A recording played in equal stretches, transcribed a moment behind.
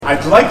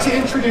I'd like to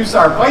introduce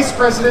our Vice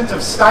President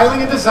of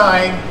Styling and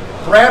Design,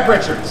 Brad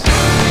Richards.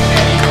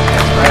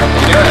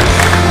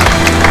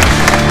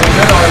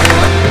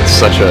 It's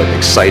such an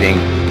exciting,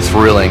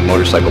 thrilling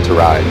motorcycle to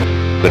ride.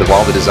 But of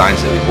all the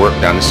designs that we've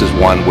worked on, this is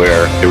one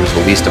where there was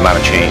the least amount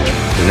of change,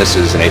 and this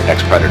is an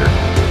Apex Predator. We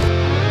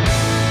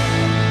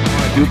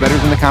want to do it better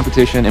than the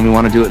competition, and we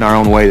want to do it in our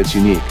own way that's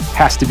unique. It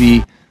has to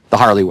be the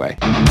Harley way.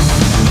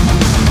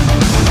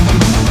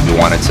 We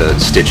wanted to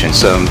stitch in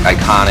some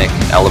iconic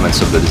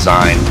elements of the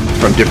design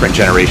from different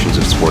generations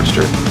of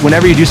Sportster.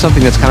 Whenever you do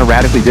something that's kind of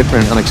radically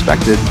different and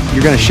unexpected,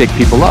 you're going to shake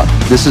people up.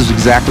 This is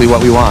exactly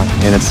what we want,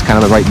 and it's kind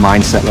of the right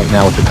mindset right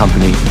now with the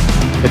company.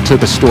 It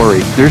took a story.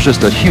 There's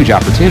just a huge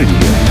opportunity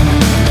here.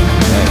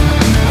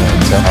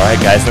 All right,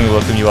 guys, let me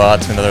welcome you all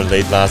to another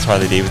Laidlaw's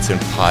Harley-Davidson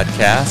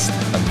podcast.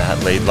 I'm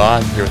Matt Laidlaw.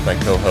 I'm here with my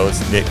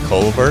co-host, Nick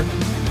Colbert,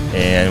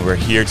 and we're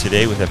here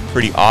today with a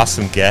pretty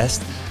awesome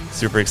guest.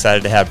 Super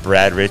excited to have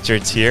Brad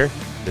Richards here,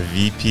 the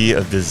VP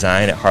of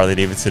Design at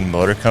Harley-Davidson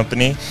Motor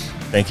Company.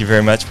 Thank you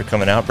very much for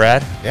coming out,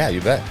 Brad. Yeah,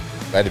 you bet.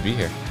 Glad to be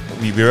here.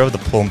 We were able to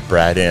pull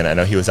Brad in. I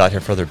know he was out here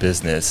for other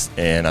business,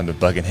 and I've been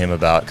bugging him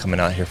about coming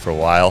out here for a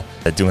while,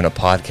 doing a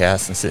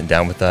podcast and sitting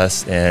down with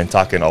us and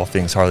talking all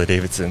things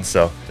Harley-Davidson.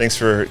 So thanks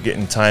for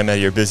getting time out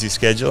of your busy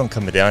schedule and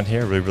coming down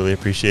here. Really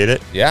appreciate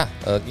it. Yeah,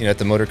 at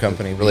the Motor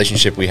Company,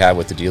 relationship we have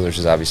with the dealers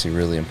is obviously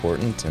really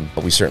important, and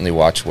we certainly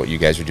watch what you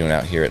guys are doing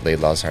out here at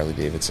Laidlaw's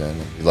Harley-Davidson.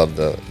 We love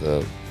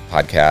the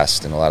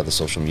podcast and a lot of the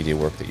social media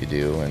work that you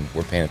do, and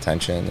we're paying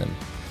attention, and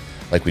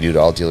like we do to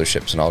all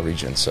dealerships in all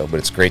regions. So, but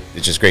it's great.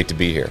 It's just great to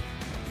be here.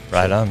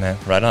 Right on, man.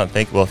 Right on.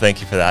 Thank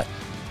you for that.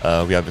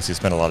 We obviously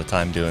spent a lot of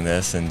time doing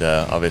this, and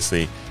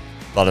obviously,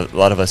 a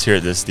lot of us here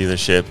at this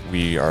dealership,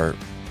 we are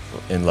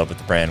in love with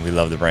the brand. We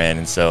love the brand,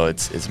 and so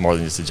it's more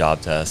than just a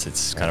job to us.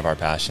 It's kind of our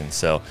passion.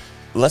 So,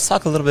 let's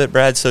talk a little bit,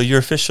 Brad. So, your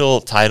official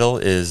title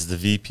is the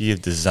VP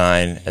of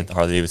Design at the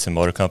Harley-Davidson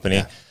Motor Company.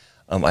 Yeah.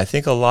 I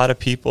think a lot of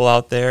people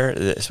out there,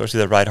 especially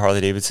that ride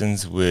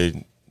Harley-Davidsons,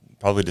 would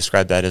probably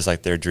describe that as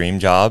like their dream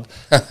job.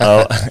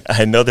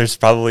 I know there's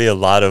probably a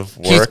lot of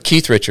work.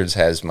 Keith Richards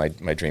has my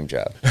dream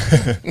job.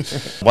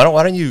 Why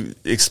don't you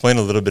explain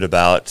a little bit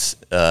about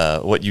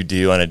what you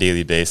do on a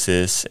daily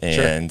basis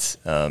and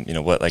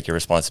Sure. What like your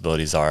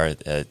responsibilities are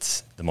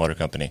at the motor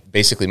company.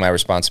 Basically, my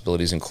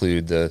responsibilities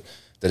include the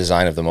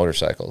design of the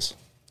motorcycles.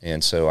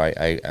 And so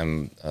I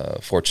am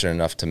fortunate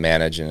enough to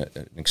manage an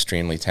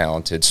extremely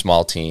talented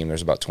small team.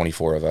 There's about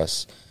 24 of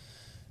us.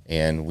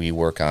 And we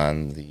work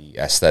on the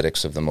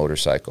aesthetics of the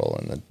motorcycle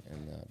and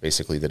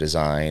basically the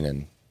design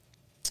and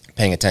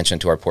paying attention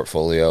to our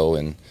portfolio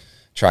and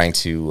trying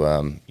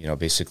to,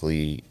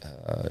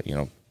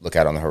 look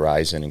out on the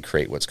horizon and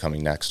create what's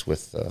coming next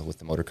with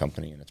the motor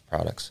company and its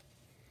products.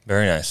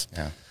 Very nice.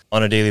 Yeah.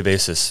 On a daily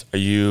basis, are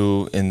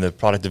you in the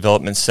product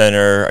development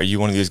center? Are you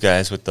one of these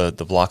guys with the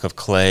block of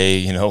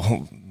clay,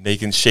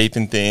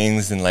 shaping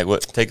things and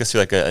take us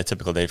through like a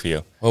typical day for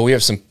you? Well, we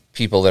have some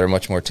people that are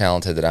much more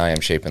talented than I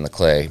am shaping the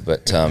clay.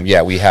 But,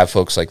 we have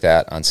folks like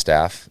that on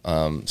staff.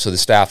 So the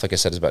staff, like I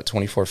said, is about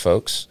 24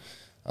 folks.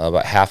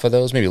 About half of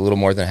those, maybe a little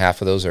more than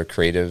half of those are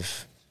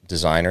creative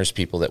designers,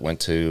 people that went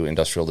to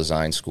industrial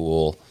design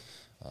school,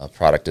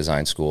 product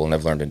design school, and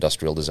have learned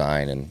industrial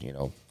design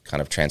and, kind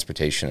of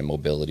transportation and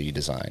mobility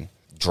design.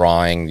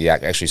 Drawing,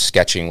 actually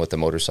sketching what the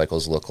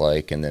motorcycles look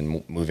like, and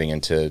then moving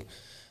into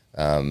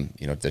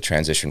the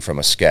transition from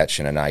a sketch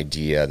and an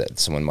idea that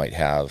someone might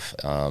have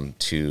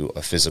to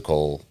a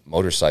physical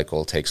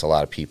motorcycle takes a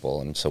lot of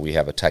people. And so we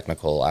have a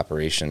technical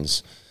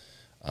operations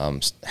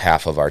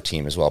half of our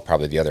team as well,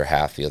 probably the other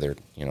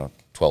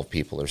 12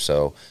 people or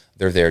so.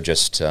 They're there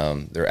just,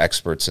 they're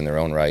experts in their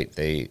own right.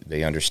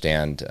 They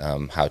understand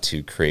how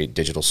to create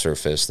digital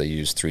surface. They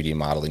use 3D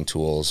modeling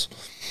tools,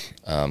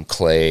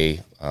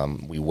 clay,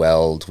 we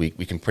weld. We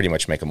can pretty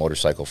much make a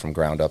motorcycle from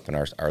ground up in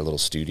our little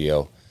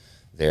studio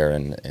there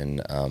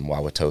in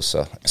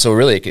Wauwatosa. So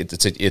really,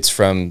 it's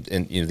from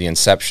the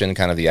inception,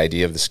 kind of the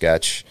idea of the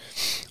sketch,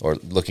 or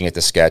looking at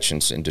the sketch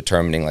and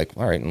determining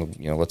all right,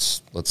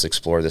 let's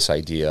explore this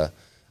idea,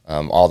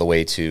 all the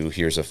way to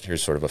here's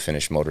sort of a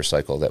finished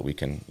motorcycle that we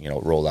can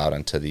roll out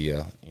onto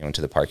the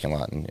into the parking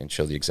lot and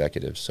show the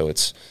executives. So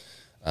it's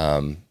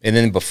and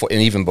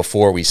even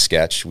before we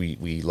sketch,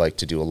 we like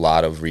to do a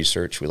lot of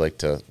research. We like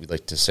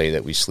to say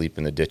that we sleep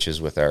in the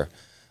ditches with our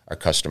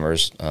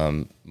customers.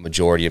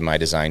 Majority of my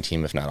design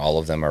team, if not all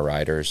of them, are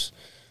riders.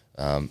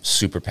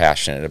 Super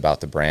passionate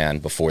about the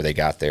brand before they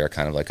got there,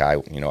 kind of like I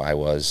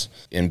was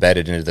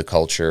embedded into the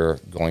culture,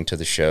 going to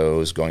the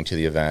shows, going to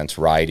the events,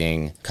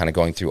 riding, kind of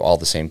going through all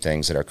the same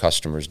things that our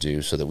customers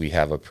do, so that we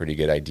have a pretty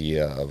good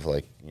idea of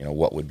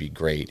what would be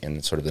great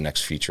in sort of the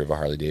next feature of a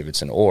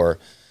Harley-Davidson, or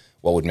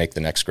what would make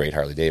the next great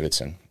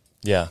Harley-Davidson.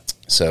 Yeah.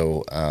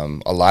 So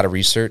a lot of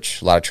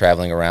research, a lot of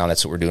traveling around.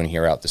 That's what we're doing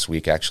here out this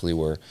week. Actually,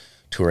 we're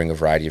touring a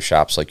variety of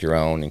shops like your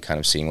own and kind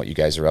of seeing what you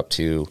guys are up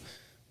to.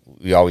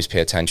 We always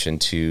pay attention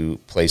to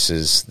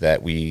places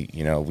that we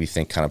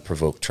think kind of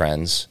provoke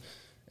trends,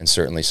 and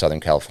certainly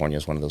Southern California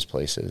is one of those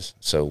places.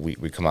 So we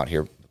come out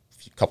here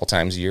a couple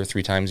times a year,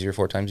 3 times a year,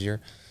 4 times a year,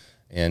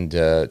 and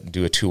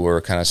do a tour,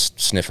 kind of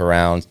sniff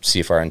around, see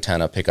if our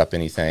antenna pick up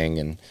anything,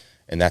 and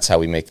that's how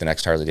we make the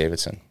next Harley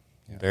Davidson.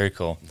 Yeah. Very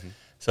cool. Mm-hmm.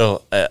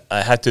 So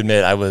I have to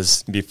admit,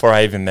 before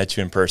I even met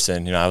you in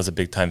person, I was a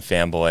big time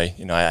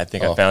fanboy. I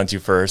think I found you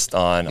first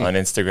on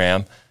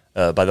Instagram.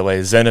 By the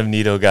way, Zen of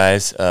Nito,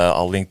 guys,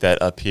 I'll link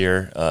that up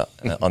here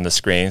on the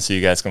screen so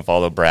you guys can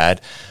follow Brad.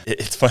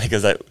 It's funny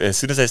because as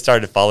soon as I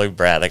started following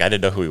Brad, I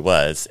didn't know who he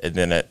was, and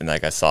then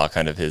I saw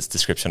kind of his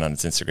description on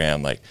his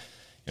Instagram,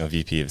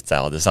 VP of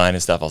style design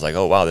and stuff. I was like,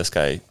 oh wow, this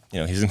guy,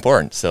 he's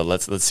important. So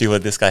let's see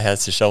what this guy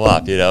has to show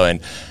off,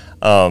 and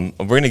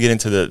we're going to get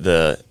into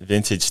the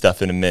vintage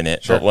stuff in a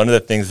minute. Sure. But one of the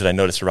things that I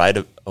noticed right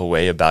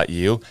away about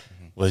you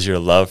was your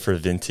love for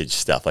vintage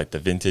stuff, like the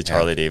vintage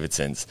Harley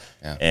Davidsons,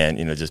 and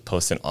just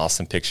posting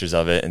awesome pictures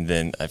of it. And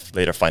then I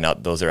later find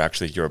out those are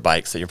actually your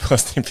bikes that you're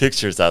posting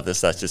pictures of.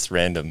 That's not just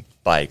random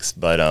bikes,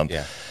 but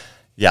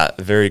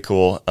very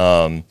cool.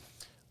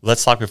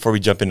 Let's talk before we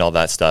jump into all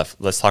that stuff.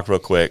 Let's talk real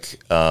quick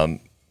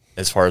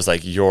as far as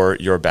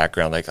your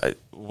background.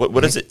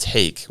 What does it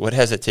take? What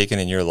has it taken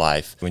in your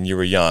life when you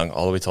were young,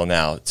 all the way till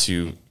now,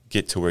 to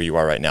get to where you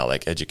are right now?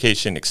 Like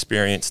education,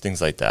 experience,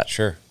 things like that.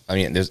 Sure. I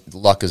mean,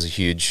 luck is a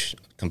huge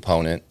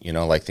component.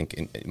 I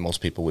think most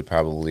people would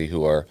probably,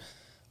 who are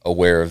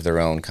aware of their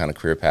own kind of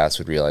career paths,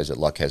 would realize that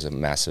luck has a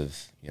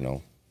massive,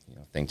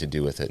 thing to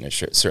do with it, and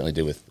it certainly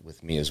did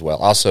with me as well.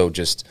 Also,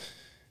 just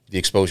the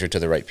exposure to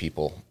the right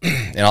people,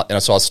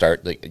 and so I'll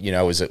start.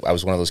 I was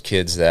one of those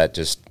kids that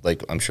just,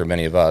 I'm sure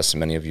many of us and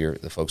many of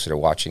the folks that are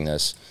watching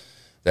this,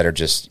 that are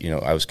just,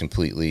 I was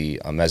completely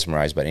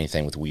mesmerized by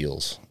anything with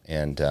wheels,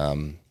 and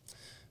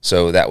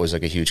so that was a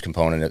huge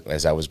component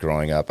as I was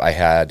growing up.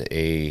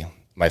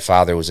 My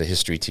father was a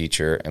history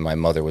teacher, and my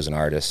mother was an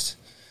artist,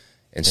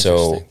 and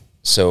so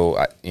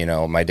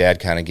my dad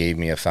kind of gave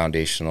me a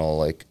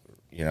foundational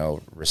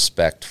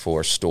respect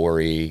for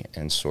story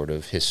and sort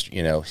of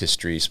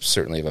history,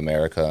 certainly of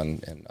America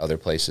and other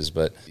places.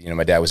 But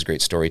my dad was a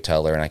great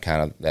storyteller, and I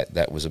kind of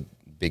that was a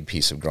big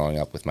piece of growing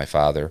up with my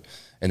father.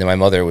 And then my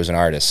mother was an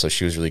artist, so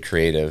she was really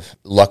creative.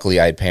 Luckily,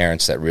 I had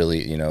parents that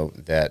really,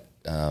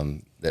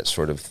 that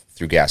sort of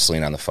threw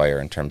gasoline on the fire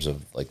in terms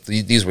of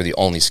these were the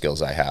only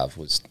skills I have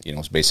was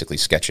basically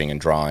sketching and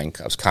drawing.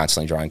 I was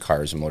constantly drawing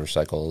cars and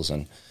motorcycles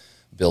and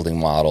building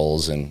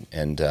models and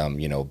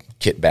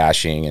kit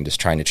bashing and just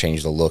trying to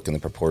change the look and the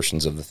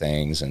proportions of the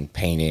things and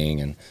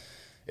painting, and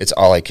it's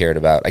all I cared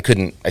about.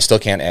 I still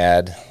can't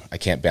add. I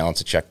can't balance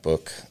a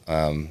checkbook.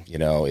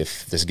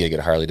 If this gig at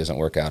Harley doesn't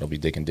work out, I'll be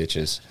digging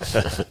ditches.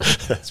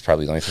 It's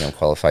probably the only thing I'm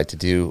qualified to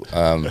do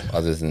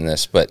other than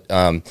this. But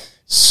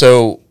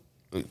so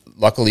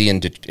luckily in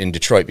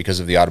Detroit, because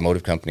of the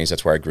automotive companies,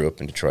 that's where I grew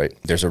up in Detroit.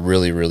 There's a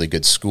really, really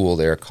good school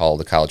there called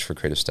the College for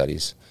Creative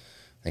Studies.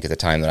 I think at the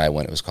time that I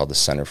went, it was called the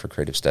Center for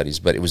Creative Studies.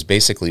 But it was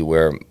basically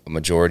where a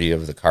majority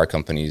of the car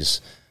companies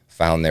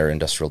found their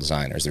industrial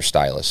designers, their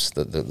stylists,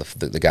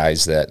 the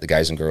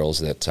guys and girls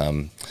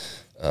that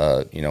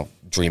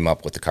dream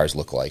up what the cars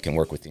look like and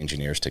work with the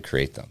engineers to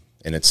create them.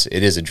 And it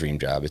is a dream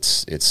job.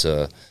 It's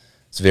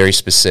very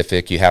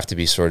specific. You have to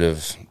be sort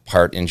of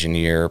part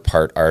engineer,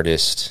 part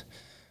artist,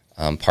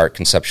 part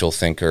conceptual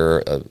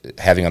thinker.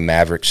 Having a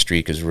maverick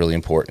streak is really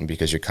important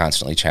because you're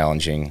constantly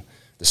challenging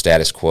the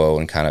status quo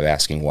and kind of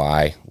asking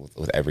why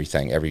with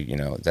everything.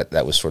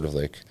 That was sort of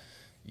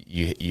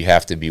you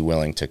have to be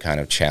willing to kind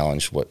of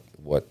challenge what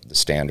the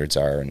standards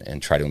are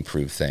and try to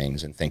improve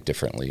things and think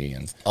differently,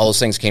 and all those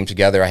things came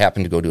together. I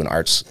happened to go to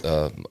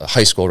a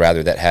high school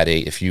rather that had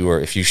if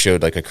you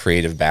showed a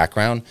creative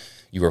background,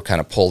 you were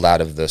kind of pulled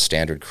out of the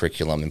standard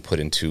curriculum and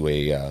put into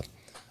a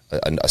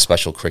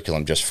special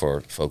curriculum just for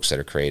folks that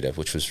are creative,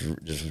 which was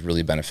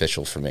really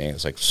beneficial for me. It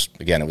was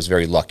it was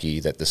very lucky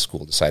that this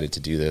school decided to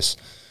do this.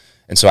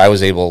 And so I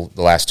was able,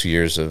 the last 2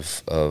 years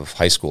of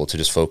high school, to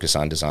just focus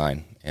on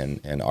design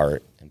and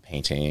art and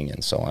painting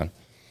and so on.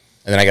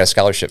 And then I got a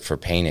scholarship for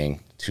painting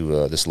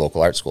to this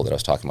local art school that I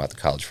was talking about, the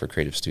College for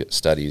Creative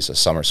Studies, a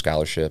summer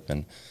scholarship.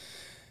 And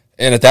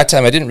at that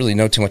time, I didn't really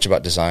know too much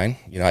about design.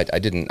 I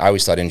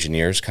always thought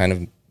engineers kind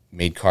of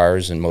made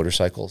cars and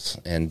motorcycles.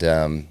 And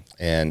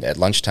at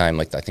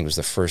lunchtime, I think it was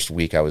the first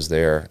week I was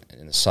there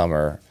in the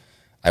summer,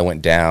 I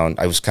went down.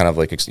 I was kind of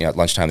at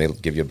lunchtime they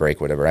give you a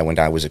break, whatever. I went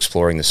down. I was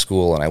exploring the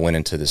school, and I went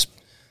into this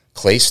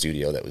clay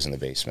studio that was in the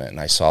basement, and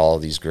I saw all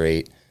these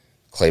great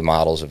clay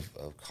models of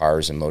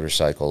cars and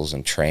motorcycles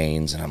and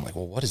trains, and I'm like,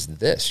 well, what is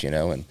this?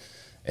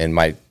 And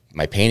my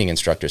painting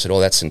instructor said, oh,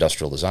 that's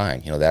industrial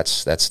design.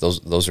 That's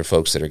those are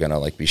folks that are going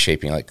to be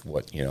shaping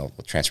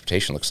what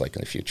transportation looks like in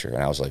the future.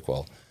 And I was like,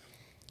 well,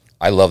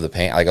 I love the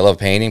paint. I love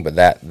painting, but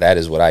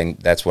that's what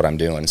I'm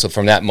doing. So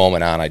from that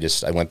moment on,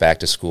 I went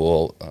back to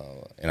school.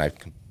 And I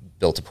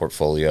built a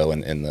portfolio,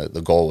 and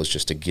the goal was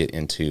just to get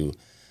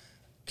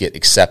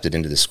accepted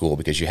into the school,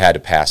 because you had to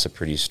pass a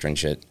pretty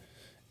stringent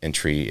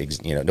entry.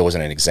 There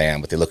wasn't an exam,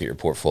 but they look at your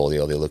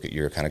portfolio, they look at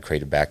your kind of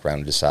creative background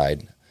and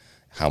decide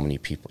how many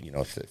people,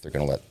 if they're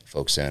going to let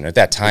folks in. At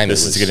that time,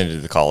 this is to get into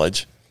the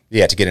college.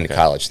 Yeah, to get into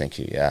college. Thank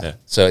you. Yeah.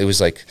 So it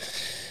was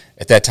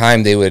at that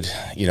time they would,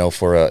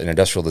 for an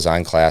industrial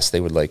design class, they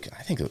would I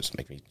think it was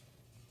maybe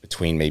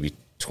between maybe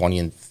 20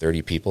 and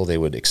 30 people they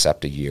would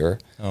accept a year.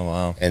 Oh,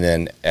 wow. And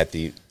then at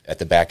the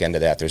back end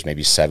of that, there's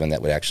maybe 7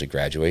 that would actually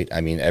graduate.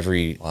 I mean,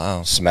 every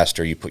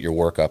semester you put your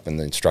work up and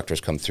the instructors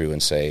come through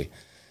and say,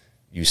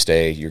 you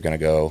stay, you're going to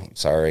go,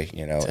 sorry.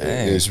 You know,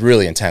 it was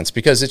really intense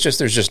because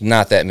there's just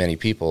not that many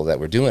people that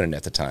were doing it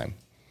at the time.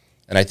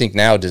 And I think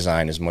now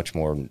design is much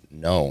more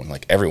known.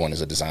 Like everyone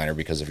is a designer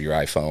because of your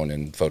iPhone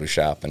and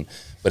Photoshop.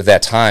 But at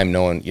that time,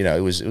 no one, you know,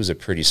 it was a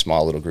pretty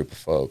small little group of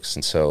folks.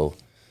 And so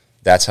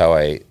that's how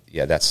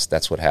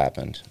that's what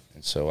happened.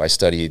 And so I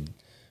studied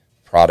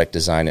product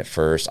design at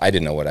first. I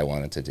didn't know what I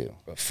wanted to do.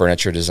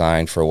 Furniture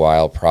design for a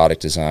while,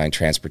 product design,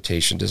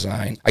 transportation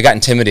design. I got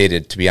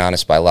intimidated, to be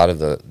honest, by a lot of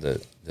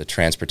the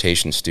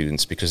transportation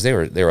students because they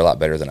were a lot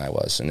better than I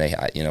was. And they,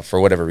 you know,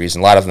 for whatever reason,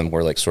 a lot of them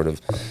were like sort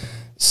of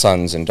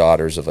sons and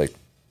daughters of like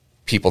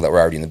people that were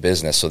already in the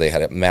business. So they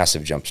had a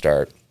massive jump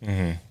start.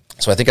 Mm-hmm.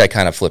 So I think I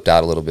kind of flipped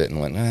out a little bit and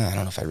went, I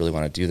don't know if I really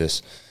want to do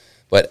this.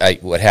 But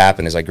what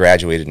happened is I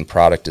graduated in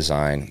product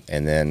design,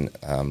 and then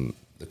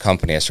the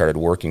company I started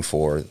working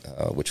for,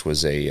 which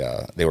was they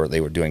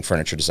were doing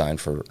furniture design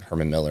for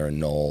Herman Miller and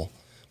Knoll,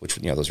 which,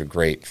 you know, those are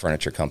great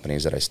furniture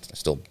companies that I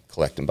still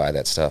collect and buy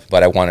that stuff.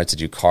 But I wanted to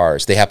do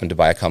cars. They happened to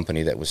buy a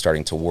company that was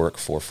starting to work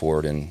for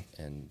Ford and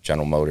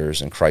General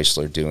Motors and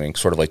Chrysler, doing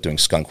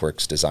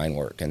Skunkworks design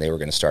work, and they were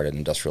going to start an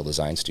industrial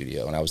design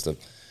studio. And I was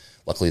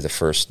luckily the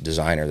first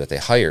designer that they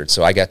hired.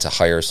 So I got to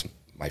hire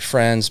my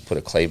friends, put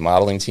a clay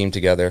modeling team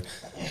together,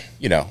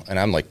 you know, and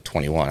I'm like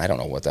 21. I don't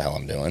know what the hell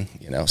I'm doing,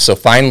 you know. So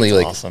finally,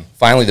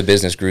 finally the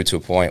business grew to a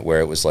point where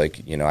it was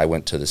like, you know, I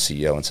went to the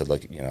CEO and said,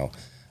 like, you know,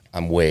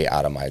 I'm way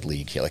out of my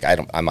league here. Like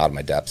I'm out of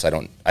my depths. I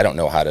don't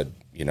know how to,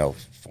 you know,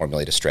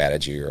 formulate a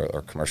strategy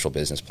or commercial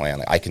business plan.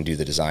 Like, I can do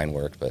the design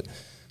work, but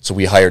so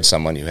we hired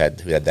someone who had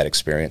that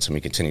experience, and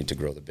we continued to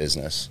grow the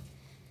business.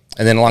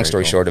 And then, long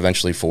story short,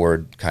 eventually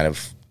Ford kind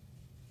of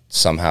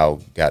somehow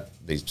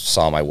they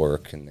saw my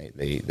work, and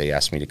they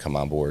asked me to come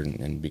on board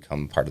and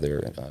become part of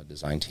their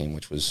design team,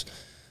 which was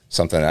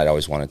something that I'd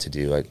always wanted to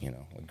do. I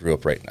grew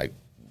up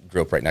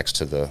right next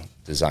to the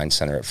design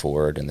center at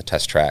Ford and the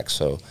test track,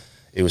 so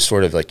it was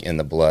sort of like in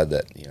the blood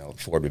that, you know,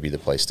 Ford would be the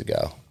place to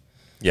go.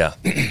 Yeah.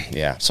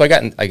 Yeah. So I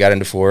got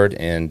into Ford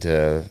and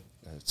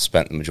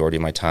spent the majority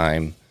of my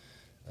time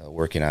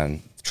working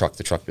on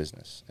the truck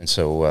business. And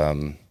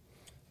so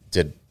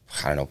did,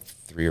 I don't know,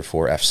 3 or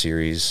 4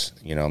 F-Series,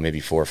 you know,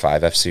 maybe 4 or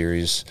 5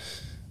 F-Series.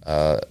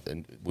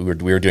 And we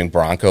were doing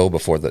Bronco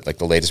before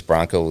the latest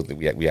Bronco.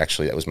 We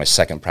actually, that was my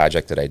second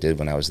project that I did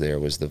when I was there,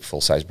 was the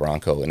full-size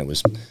Bronco. And it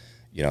was,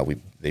 you know,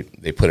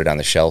 they put it on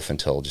the shelf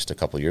until just a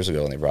couple of years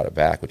ago, and they brought it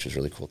back, which was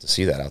really cool to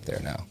see that out there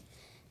now.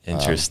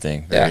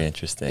 Interesting. Very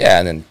interesting. Yeah,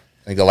 and then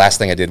I think the last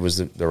thing I did was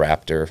the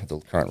Raptor. The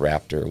current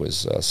Raptor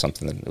was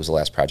something that, it was the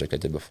last project I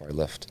did before I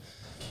left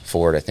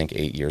Ford, I think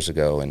 8 years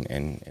ago,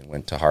 and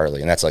went to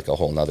Harley. And that's like a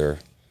whole nother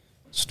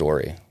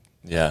story.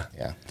 Yeah.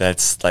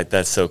 That's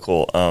so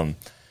cool.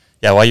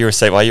 Yeah, while you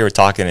were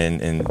talking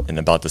and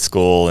about the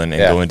school and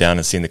going down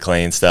and seeing the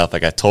clay and stuff,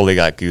 like I totally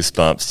got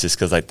goosebumps just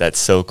because like that's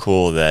so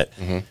cool that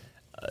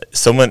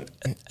someone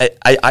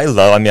I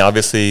love. I mean,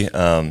 obviously,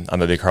 I'm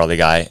a big Harley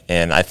guy,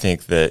 and I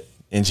think that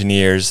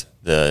engineers,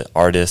 the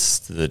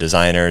artists, the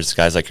designers,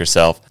 guys like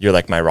yourself, you're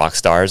like my rock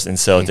stars. And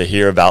so to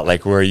hear about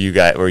like where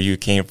you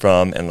came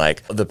from and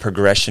like the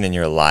progression in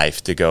your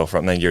life to go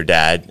from like your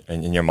dad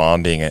and your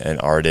mom being an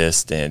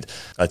artist and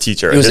a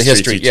teacher. He was a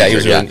history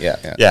teacher.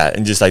 Yeah.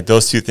 And just like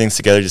those two things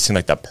together just seem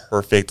like the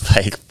perfect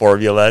like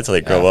formula to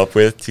like grow up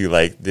with, to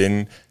like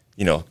then,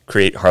 you know,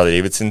 create Harley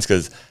Davidsons.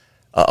 Because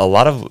a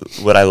lot of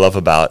what I love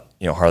about,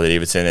 you know, Harley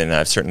Davidson, and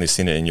I've certainly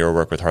seen it in your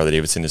work with Harley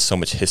Davidson, is so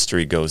much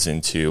history goes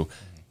into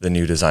the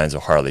new designs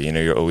of Harley. You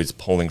know, you're always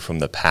pulling from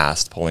the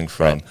past,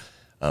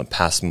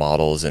 past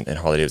models and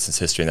Harley Davidson's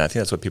history. And I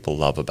think that's what people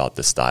love about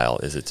this style,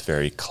 is it's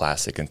very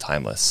classic and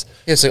timeless.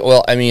 Yeah, so,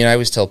 well, I mean, I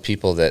always tell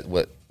people that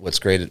what's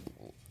great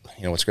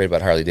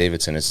about Harley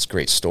Davidson is it's a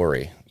great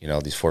story. You know,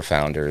 these 4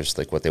 founders,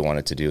 like what they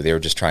wanted to do, they were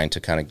just trying to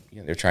kind of,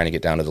 you know, they're trying to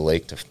get down to the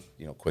lake to,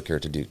 you know, quicker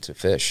to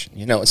fish,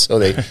 you know, so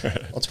they,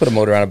 let's put a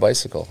motor on a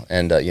bicycle.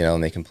 And, you know,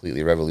 and they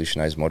completely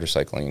revolutionized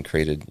motorcycling and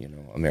created, you know,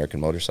 American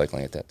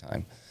motorcycling at that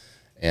time.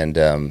 And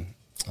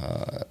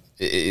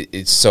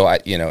it's so, I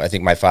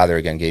think my father,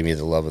 again, gave me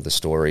the love of the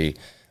story.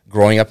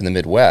 Growing up in the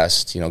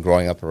Midwest, you know,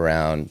 growing up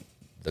around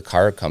the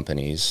car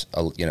companies,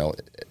 you know,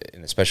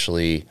 and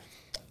especially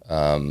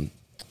in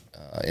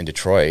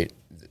Detroit,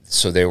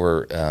 so there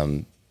were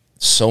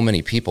so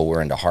many people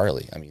were into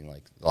Harley. I mean,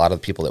 like a lot of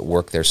the people that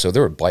worked there, so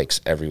there were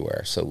bikes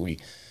everywhere. So we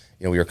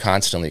were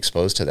constantly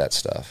exposed to that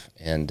stuff.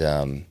 And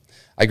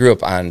I grew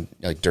up on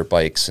like dirt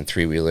bikes and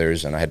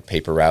 3-wheelers, and I had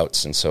paper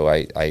routes, and so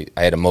I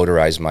had to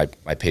motorize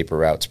my paper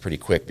routes pretty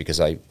quick because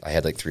I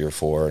had like 3 or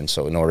 4, and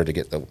so in order to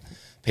get the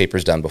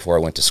papers done before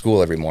I went to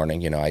school every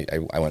morning, you know,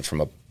 I went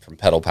from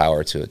pedal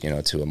power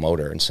to a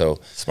motor, and so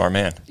smart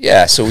man.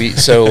 Yeah,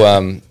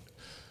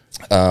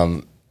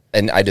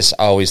 and I just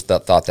always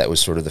thought that was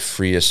sort of the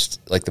freest,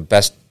 like the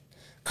best.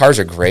 Cars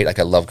are great. Like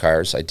I love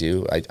cars. I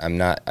do. I'm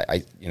not.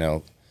 You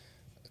know,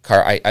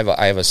 I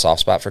have a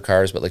soft spot for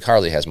cars, but like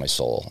Harley has my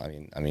soul.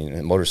 I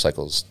mean,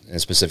 motorcycles,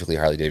 and specifically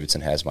Harley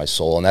Davidson, has my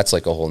soul, and that's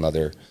like a whole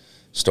nother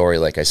story,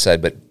 like I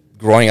said. But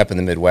growing up in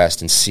the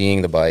Midwest and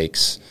seeing the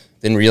bikes,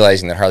 then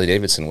realizing that Harley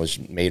Davidson was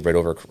made right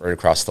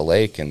across the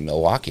lake in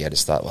Milwaukee, I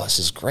just thought, well, this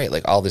is great.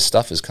 Like, all this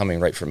stuff is coming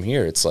right from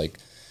here. It's like,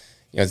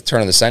 at the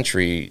turn of the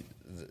century,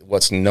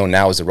 what's known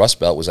now as the Rust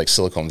Belt was like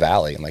Silicon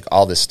Valley, and like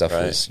all this stuff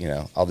was,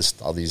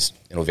 all these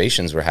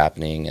innovations were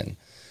happening,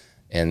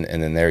 and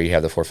then there you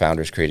have the four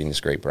founders creating this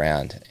great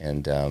brand,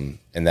 and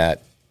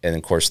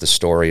of course the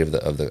story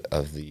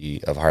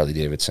of Harley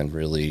Davidson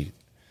really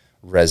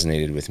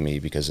resonated with me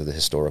because of the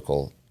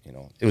historical.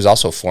 It was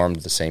also formed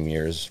the same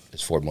year as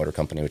Ford Motor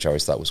Company, which I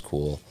always thought was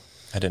cool.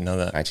 I didn't know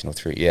that.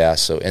 1903, yeah.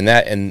 So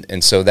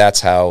so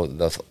that's how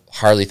the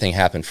Harley thing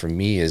happened for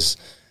me. Is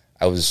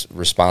I was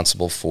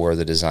responsible for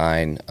the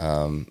design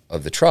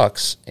of the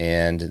trucks,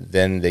 and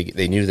then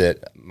they knew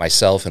that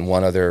myself and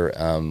one other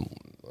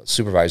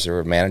supervisor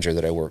or manager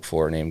that I worked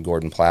for named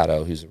Gordon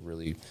Plato, who's a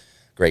really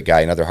great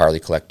guy, another Harley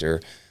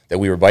collector, that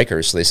we were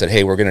bikers. So they said,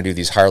 hey, we're going to do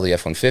these Harley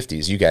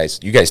F-150s. You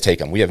guys take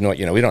them. We have no,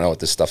 we don't know what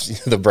this stuff,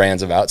 the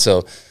brand's about.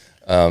 So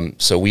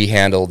we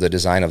handled the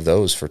design of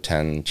those for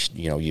 10,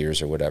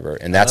 years or whatever.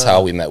 And that's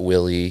how we met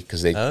Willie,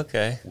 because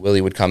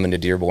Willie would come into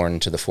Dearborn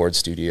to the Ford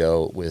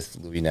studio with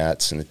Louis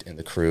Netz and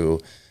the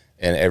crew.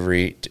 And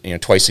every,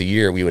 twice a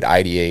year we would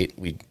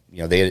ideate.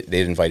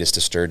 They'd invite us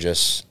to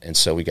Sturgis. And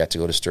so we got to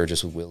go to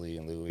Sturgis with Willie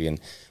and Louis, and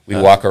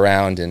we'd walk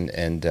around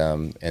and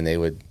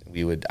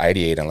we would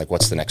ideate on like,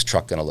 what's the next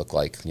truck going to look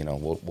like?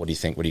 What do you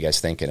think? What are you guys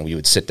thinking? And we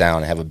would sit down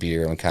and have a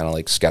beer and kind of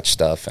like sketch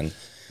stuff.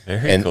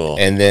 Very cool.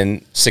 And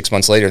then 6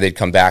 months later, they'd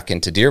come back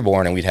into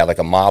Dearborn, and we'd have like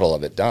a model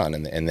of it done,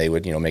 and they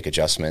would, make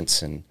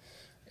adjustments. And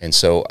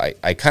so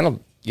I kind of,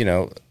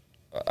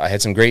 I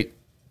had some great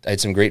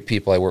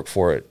people I worked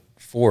for at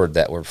Ford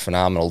that were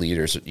phenomenal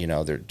leaders.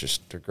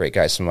 They're great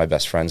guys, some of my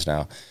best friends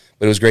now.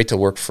 But it was great to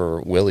work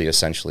for Willie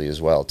essentially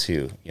as well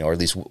too, or at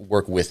least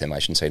work with him. I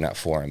shouldn't say not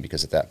for him,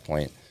 because at that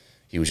point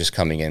he was just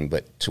coming in.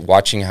 But to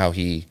watching how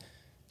he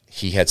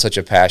had such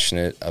a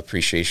passionate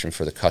appreciation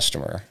for the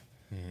customer.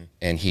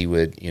 And he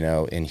would,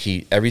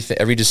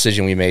 every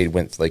decision we made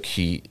went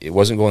it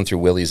wasn't going through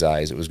Willie's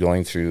eyes. It was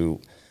going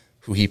through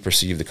who he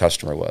perceived the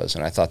customer was.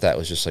 And I thought that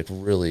was just like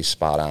really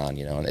spot on,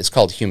 and it's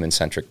called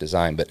human-centric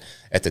design. But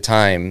at the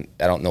time,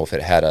 I don't know if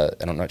it had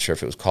I'm not sure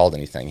if it was called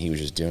anything. He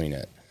was just doing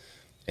it.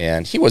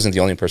 And he wasn't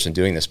the only person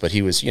doing this, but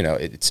he was,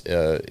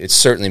 it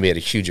certainly made a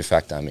huge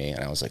effect on me.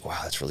 And I was like, wow,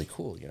 that's really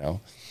cool,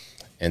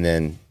 And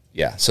then,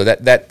 so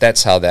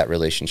that's how that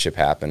relationship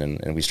happened.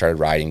 And we started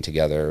riding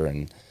together,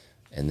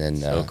 and then,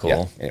 so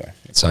cool. Anyway.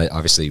 So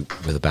obviously,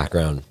 with a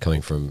background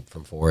coming from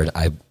Ford,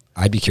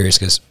 I'd be curious,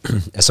 because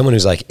as someone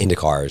who's like into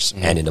cars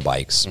and into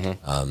bikes,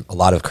 a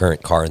lot of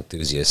current car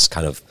enthusiasts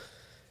kind of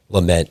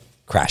lament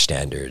crash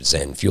standards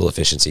and fuel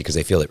efficiency because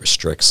they feel it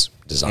restricts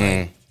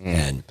design.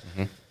 And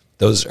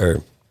those are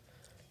a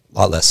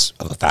lot less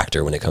of a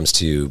factor when it comes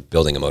to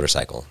building a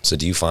motorcycle. So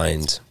do you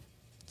find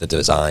the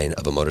design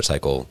of a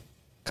motorcycle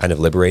kind of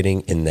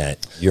liberating in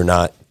that you're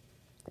not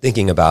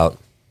thinking about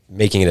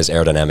making it as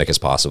aerodynamic as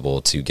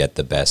possible to get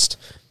the best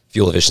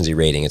fuel efficiency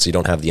rating, and so you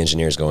don't have the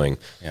engineers going,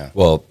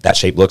 well, that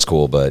shape looks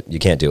cool, but you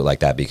can't do it like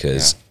that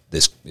because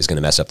this is going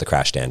to mess up the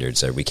crash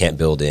standards, or we can't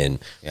build in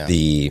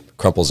the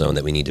crumple zone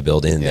that we need to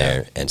build in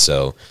there. And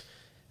so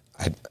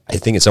I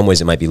think in some ways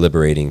it might be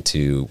liberating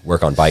to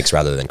work on bikes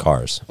rather than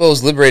cars. Well, it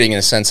was liberating in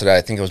a sense that I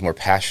think I was more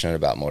passionate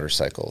about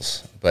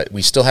motorcycles, but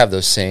we still have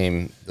those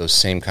same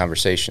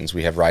conversations.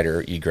 We have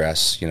rider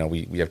egress,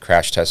 we have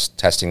crash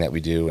testing that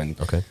we do, and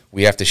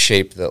we have to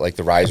shape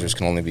the risers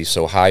can only be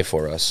so high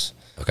for us.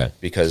 Okay.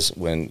 Because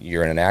when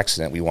you're in an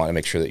accident, we want to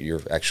make sure that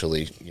you're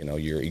actually,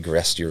 you're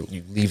egressed, you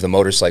leave the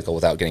motorcycle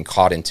without getting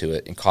caught in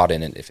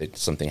it if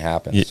something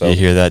happens. You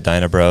hear that,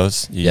 Dyna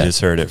Bros? You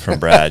just heard it from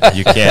Brad.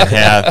 You can't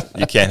have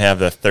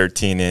the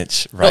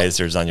 13-inch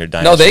risers on your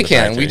Dyna. No, they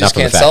can. We just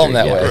can't sell them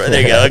that way.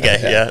 There you go.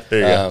 Okay. There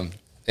you go.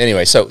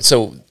 Anyway, so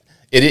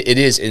it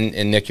is,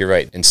 and Nick, you're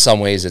right. In some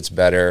ways, it's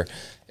better.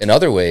 In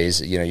other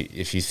ways,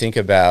 if you think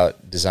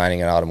about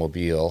designing an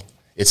automobile,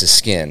 it's a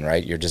skin,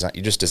 right? You're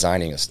just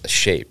designing a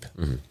shape,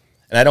 and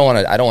I don't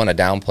want to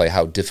downplay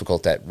how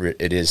difficult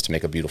it is to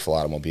make a beautiful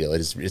automobile.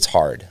 It's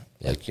hard,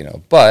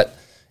 but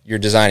you're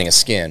designing a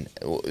skin.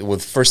 Well, the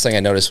first thing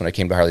I noticed when I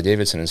came to Harley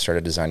Davidson and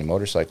started designing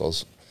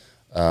motorcycles,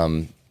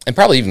 and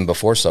probably even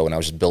before so, when I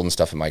was just building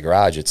stuff in my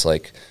garage, it's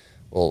like,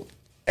 well,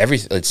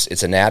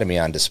 it's anatomy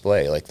on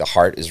display. Like the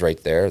heart is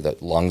right there, the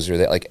lungs are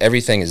there, like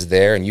everything is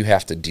there, and you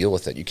have to deal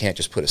with it. You can't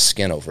just put a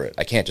skin over it.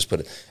 I can't just put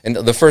it. And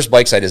the first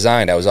bikes I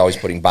designed, I was always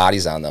putting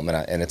bodies on them,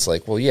 and it's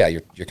like, well, yeah,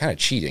 you're kind of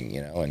cheating,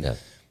 And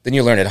then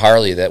you learn at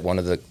Harley that one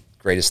of the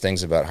greatest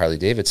things about Harley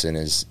Davidson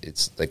is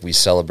it's like we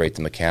celebrate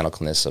the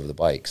mechanicalness of the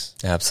bikes.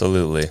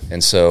 Absolutely.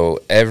 And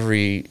so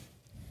every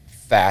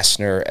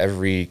fastener,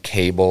 every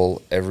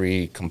cable,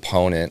 every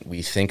component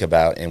we think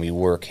about, and we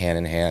work hand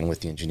in hand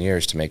with the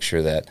engineers to make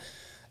sure that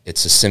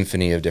it's a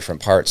symphony of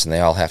different parts, and they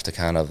all have to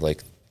kind of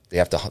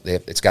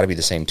it's got to be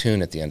the same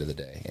tune at the end of the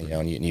day. And,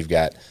 and you've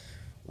got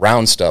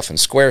round stuff and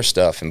square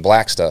stuff and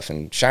black stuff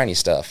and shiny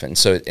stuff. And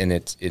so,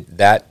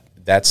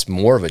 that's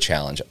more of a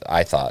challenge,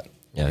 I thought,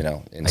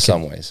 in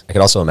some ways. I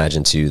could also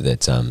imagine too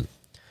that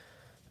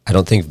I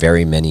don't think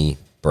very many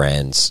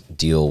brands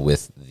deal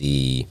with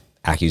the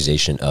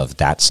accusation of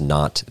that's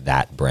not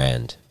that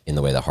brand in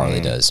the way that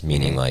Harley does,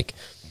 meaning like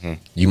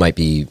you might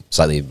be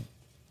slightly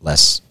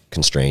less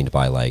constrained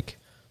by like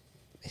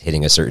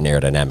hitting a certain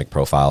aerodynamic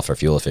profile for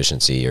fuel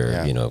efficiency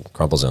or,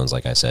 crumple zones,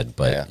 like I said,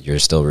 but you're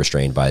still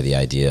restrained by the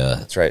idea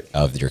That's right.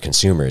 of your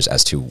consumers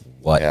as to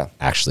what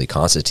actually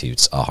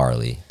constitutes a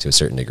Harley to a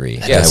certain degree.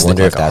 Yeah, And I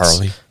wonder if like a that's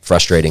Harley.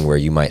 frustrating where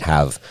you might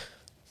have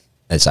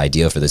this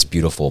idea for this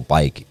beautiful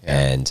bike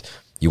and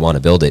you want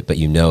to build it, but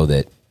you know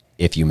that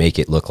if you make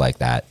it look like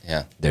that,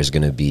 there's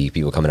going to be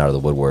people coming out of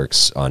the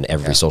woodworks on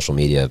every social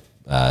media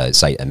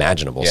site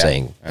imaginable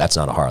saying, that's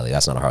not a Harley,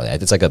 that's not a Harley.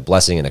 It's like a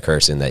blessing and a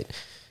curse in that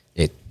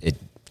it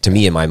to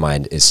me, in my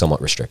mind, is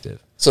somewhat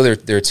restrictive. So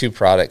there are two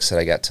products that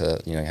I got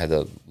to, had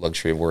the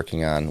luxury of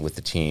working on with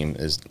the team,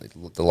 is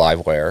the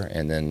Livewire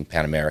and then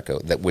Pan America,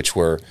 which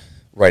were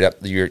right up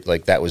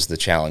that was the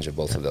challenge of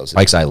both of those.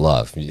 Bikes I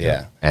love.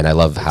 Yeah. And I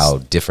love how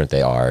different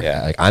they are.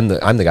 Yeah. Like I'm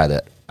the guy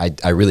that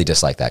I really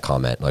dislike that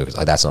comment. Like,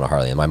 that's not a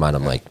Harley. In my mind,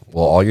 I'm like,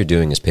 well, all you're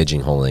doing is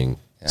pigeonholing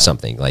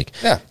something. Like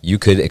you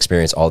could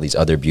experience all these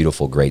other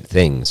beautiful, great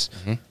things,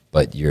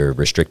 but you're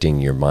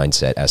restricting your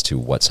mindset as to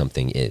what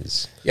something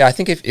is. Yeah, I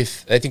think I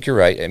think you're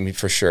right. I mean,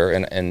 for sure.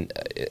 And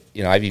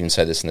I've even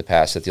said this in the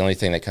past, that the only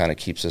thing that kind of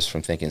keeps us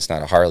from thinking it's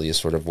not a Harley is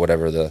sort of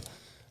whatever the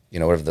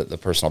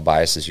personal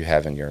biases you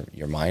have in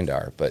your mind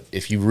are. But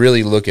if you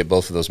really look at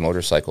both of those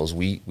motorcycles,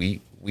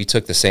 we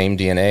took the same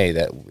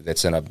DNA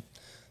that's in a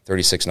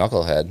 36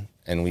 Knucklehead,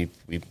 and we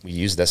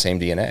used that same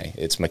DNA.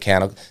 It's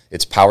mechanical.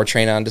 It's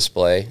powertrain on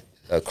display,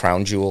 a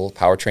crown jewel.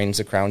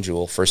 Powertrain's a crown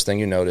jewel. First thing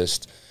you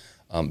noticed.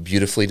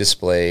 Beautifully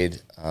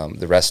displayed.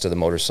 The rest of the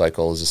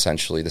motorcycle is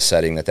essentially the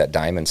setting that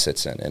diamond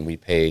sits in, and we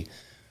pay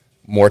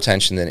more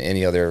attention than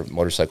any other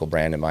motorcycle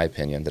brand, in my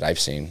opinion, that I've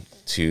seen,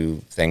 to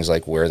things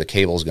like where the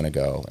cable's going to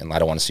go. And I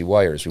don't want to see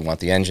wires. We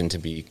want the engine to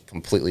be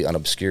completely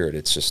unobscured.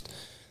 It's just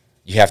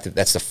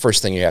that's the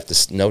first thing you have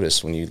to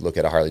notice when you look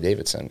at a Harley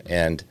Davidson.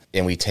 And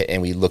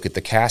we look at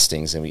the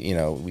castings, and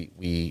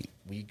we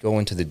go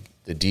into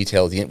the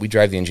detail. We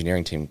drive the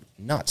engineering team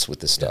nuts with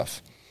this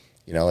stuff.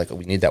 Like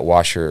we need that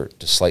washer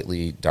to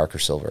slightly darker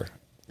silver.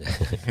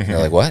 They're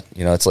like, what?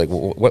 It's like,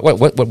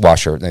 what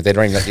washer? They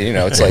don't even,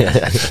 it's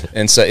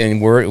like,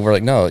 and we're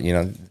like, no,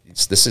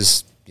 this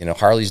is,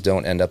 Harleys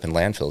don't end up in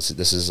landfills.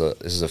 This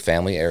is a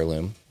family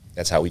heirloom.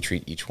 That's how we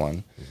treat each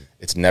one.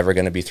 It's never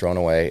going to be thrown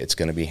away. It's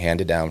going to be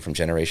handed down from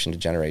generation to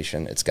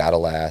generation. It's got to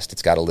last.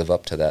 It's got to live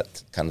up to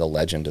that kind of the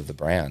legend of the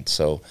brand.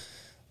 So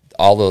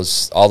all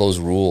those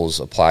rules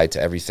apply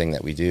to everything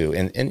that we do.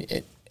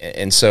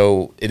 And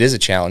so it is a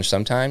challenge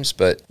sometimes,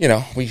 but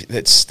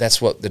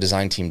that's what the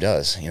design team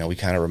does. We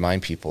kind of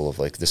remind people of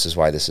like, this is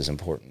why this is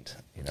important,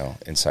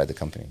 inside the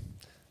company.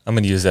 I'm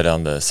going to use that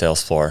on the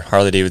sales floor.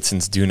 Harley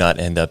Davidsons do not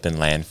end up in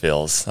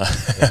landfills.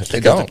 They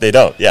don't. They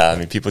don't. Yeah, I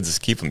mean, people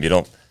just keep them. You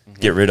don't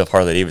get rid of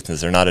Harley Davidsons.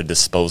 They're not a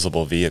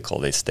disposable vehicle.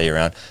 They stay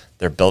around.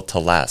 They're built to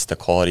last. The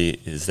quality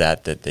is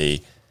that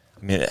they.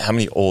 I mean, how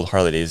many old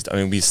Harley Davidsons? I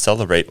mean, we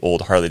celebrate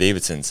old Harley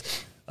Davidsons.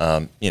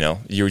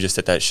 You were just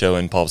at that show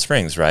in Palm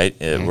Springs, right?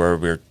 Where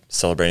we're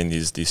celebrating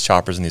these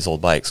choppers and these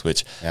old bikes,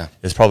 which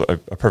is probably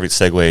a perfect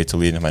segue to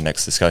lead into my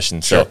next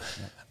discussion. Sure.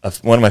 So,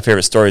 one of my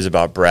favorite stories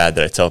about Brad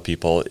that I tell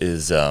people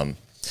is, and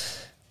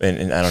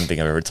I don't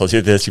think I've ever told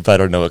you this. You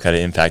probably don't know what kind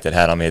of impact it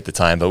had on me at the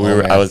time. But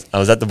I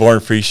was at the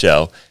Born Free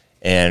show,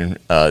 and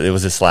it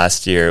was this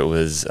last year. It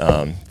was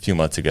a few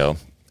months ago,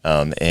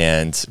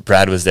 and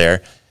Brad was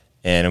there.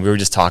 And we were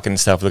just talking and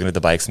stuff, looking at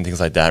the bikes and things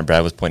like that. And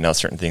Brad was pointing out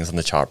certain things on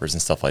the choppers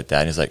and stuff like that.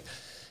 And he's like,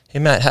 hey,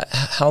 Matt,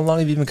 how long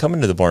have you been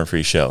coming to the Born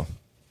Free show?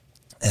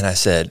 And I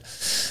said,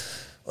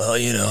 well,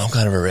 I'm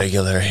kind of a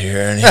regular here.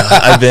 And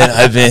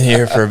I've been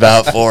here for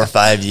about 4 or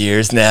 5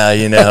 years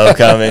now,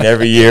 coming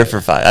every year for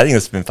 5. I think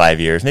it's been 5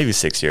 years, maybe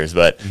 6 years.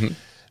 But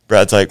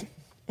Brad's like,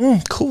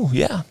 cool,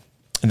 yeah.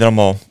 And then I'm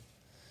all,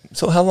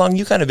 so how long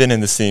you kind of been in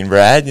the scene,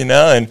 Brad,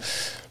 And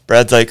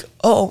Brad's like,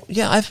 oh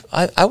yeah,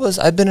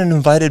 I've been an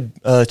invited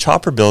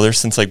chopper builder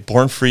since like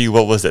Born Free.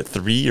 What was it,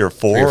 3 or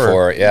 4? 3 or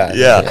 4, yeah.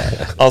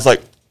 Yeah. I was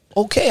like,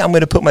 okay, I'm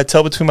going to put my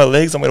tail between my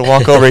legs. I'm going to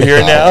walk over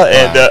here now.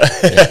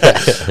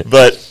 And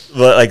but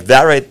like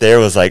that right there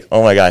was like,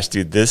 oh my gosh,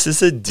 dude, this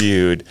is a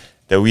dude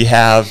that we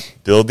have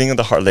building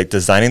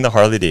designing the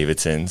Harley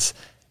Davidsons,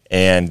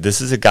 and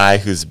this is a guy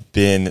who's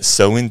been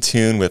so in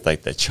tune with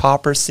like the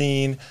chopper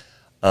scene.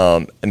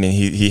 I mean,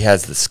 he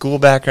has the school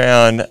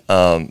background,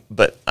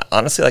 but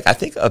honestly, like I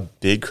think a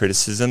big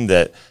criticism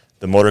that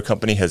the motor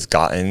company has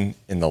gotten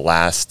in the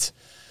last,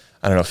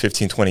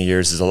 15, 20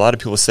 years is a lot of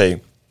people say,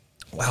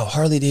 wow,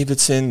 Harley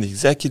Davidson, the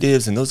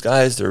executives and those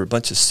guys, they're a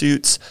bunch of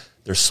suits.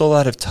 They're so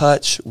out of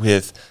touch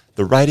with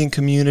the writing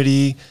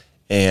community.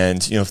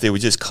 And, if they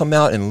would just come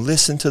out and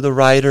listen to the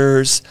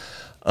writers.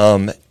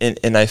 And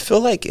I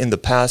feel like in the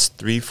past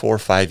 3, 4,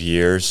 5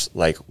 years,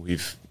 like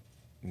we've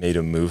made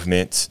a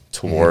movement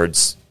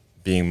towards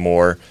being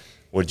more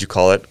what did you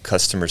call it,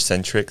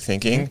 customer-centric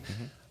thinking.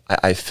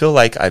 I feel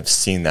like I've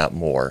seen that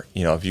more.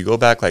 You know, if you go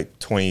back like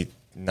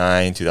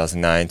 2009,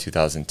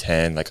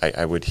 2010, like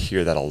I would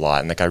hear that a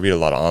lot. And like I read a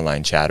lot of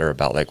online chatter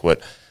about like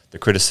what the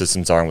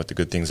criticisms are and what the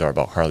good things are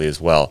about Harley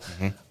as well.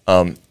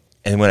 And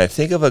when I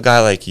think of a guy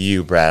like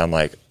you, Brad, I'm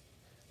like,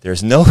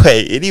 there's no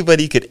way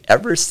anybody could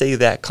ever say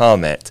that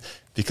comment,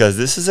 because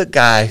this is a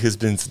guy who's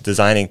been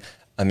designing,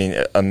 I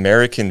mean,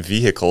 American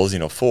vehicles, you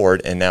know,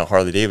 Ford, and now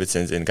Harley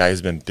Davidson's, and a guy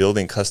who's been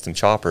building custom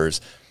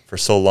choppers for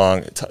so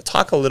long.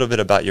 Talk a little bit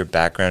about your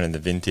background in the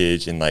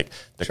vintage and like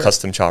the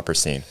custom chopper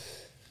scene.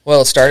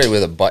 Well, it started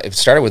with the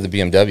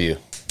BMW.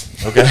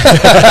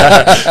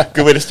 Okay,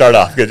 good way to start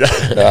off. Good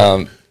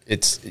job.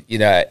 It's, you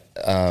know,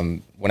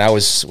 when I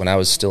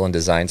was still in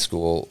design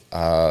school,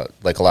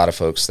 like a lot of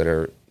folks that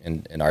are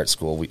in art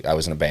school, I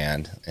was in a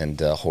band, and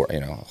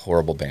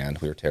horrible band.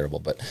 We were terrible,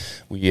 but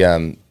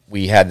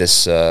we had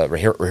this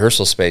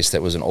rehearsal space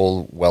that was an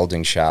old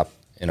welding shop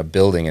in a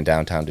building in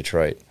downtown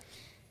Detroit.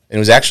 And it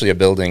was actually a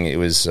building. It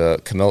was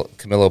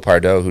Camilo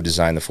Pardo who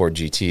designed the Ford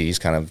GT. He's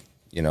kind of,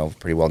 you know,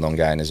 pretty well known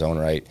guy in his own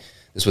right.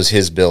 This was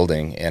his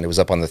building, and it was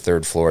up on the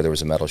third floor. There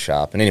was a metal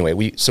shop, and anyway,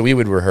 we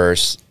would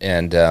rehearse,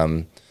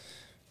 and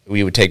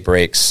we would take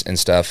breaks and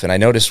stuff. And I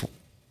noticed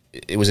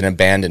it was an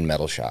abandoned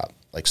metal shop.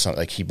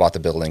 Like he bought the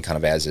building kind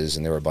of as is,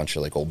 and there were a bunch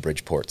of like old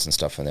Bridgeports and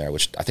stuff in there,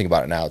 which I think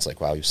about it now, it's like,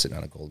 wow, he was sitting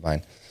on a gold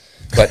mine.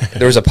 But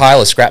there was a pile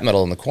of scrap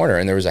metal in the corner,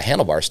 and there was a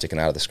handlebar sticking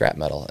out of the scrap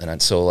metal.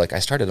 And so like I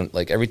started,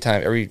 like every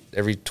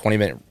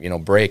 20-minute, you know,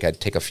 break,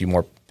 I'd take a few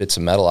more bits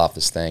of metal off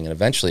this thing, and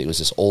eventually it was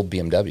this old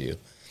BMW.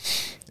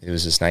 It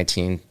was this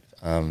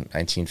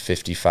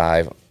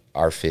 1955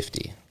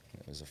 R50. It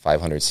was a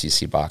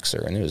 500cc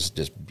boxer, and it was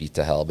just beat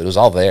to hell, but it was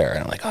all there.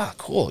 And I'm like, oh,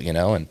 cool, you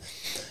know. And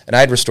I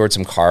had restored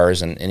some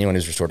cars, and anyone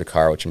who's restored a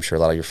car, which I'm sure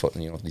a lot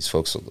of these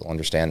folks will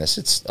understand this,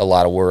 it's a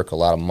lot of work, a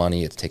lot of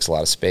money, it takes a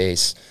lot of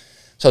space.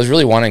 So I was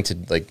really wanting to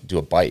like do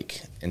a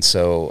bike, and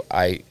so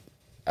I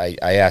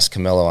asked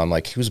Camilo, I'm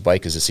like, whose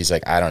bike is this? He's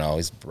like, I don't know.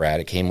 He's Brad.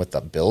 It came with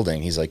the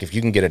building. He's like, if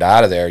you can get it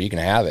out of there, you can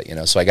have it, you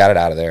know. So I got it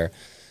out of there,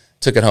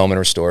 took it home and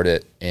restored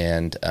it,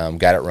 and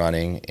got it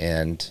running,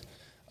 and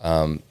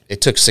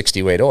it took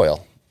 60 weight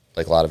oil,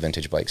 like a lot of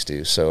vintage bikes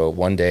do. So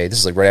one day, this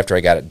is like right after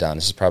I got it done.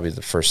 This is probably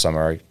the first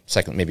summer,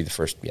 summer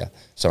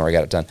I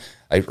got it done.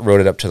 I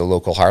rode it up to the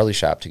local Harley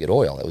shop to get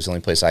oil. It was the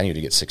only place I knew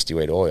to get 60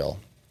 weight oil.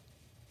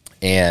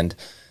 And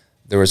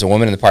there was a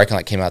woman in the parking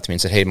lot came out to me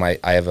and said, hey, my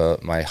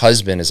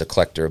husband is a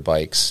collector of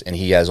bikes, and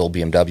he has old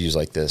BMWs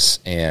like this.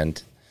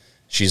 And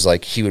she's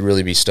like, he would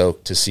really be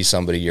stoked to see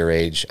somebody your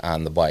age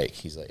on the bike.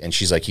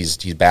 She's like,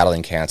 he's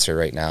battling cancer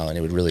right now, and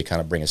it would really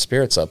kind of bring his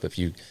spirits up if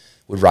you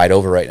would ride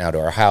over right now to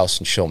our house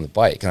and show him the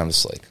bike. And I'm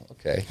just like,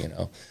 okay, you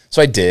know.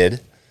 So I did,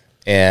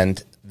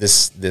 and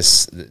this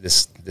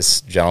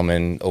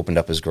gentleman opened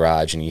up his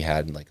garage, and he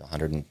had like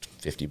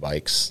 150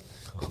 bikes.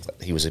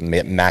 He was a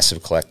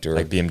massive collector,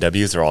 like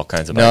BMWs or all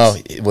kinds of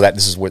bikes. No, well,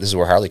 this is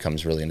where Harley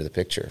comes really into the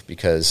picture,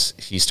 because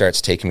he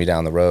starts taking me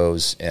down the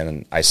rows,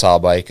 and I saw a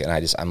bike, and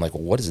I'm like,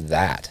 well, what is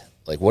that?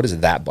 Like, what is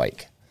that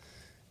bike?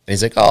 And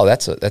he's like, oh,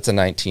 that's a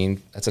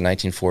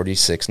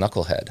 1946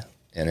 Knucklehead,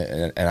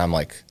 and I'm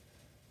like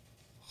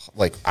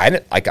I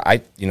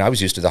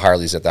was used to the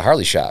Harleys at the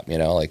Harley shop, you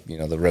know, like, you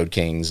know, the Road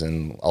Kings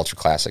and Ultra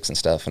Classics and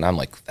stuff, and I'm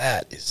like,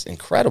 that is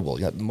incredible.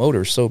 You know, the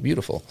motor's so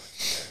beautiful,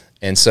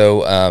 and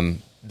so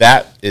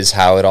that is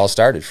how it all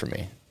started for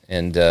me,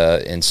 and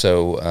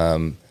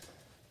so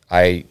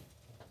I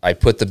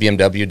put the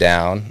BMW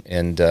down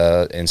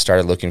and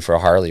started looking for a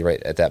Harley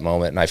right at that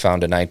moment, and I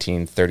found a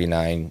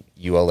 1939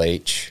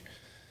 ULH,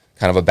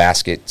 kind of a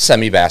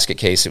semi-basket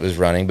case it was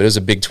running, but it was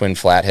a big twin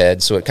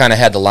flathead, so it kind of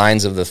had the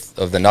lines of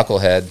the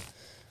Knucklehead,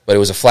 but it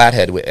was a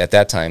flathead. At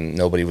that time,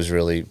 nobody was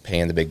really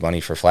paying the big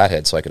money for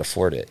flathead, so I could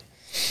afford it.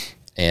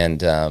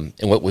 And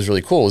what was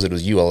really cool is it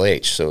was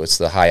ULH, so it's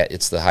the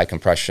high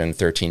compression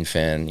 13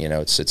 fin. You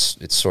know, it's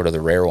sort of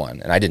the rare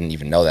one, and I didn't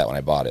even know that when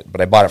I bought it.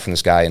 But I bought it from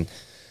this guy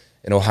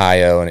in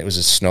Ohio, and it was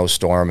a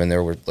snowstorm, and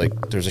there was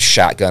a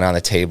shotgun on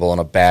the table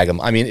and a bag of.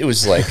 I mean, it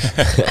was like,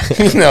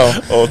 you know,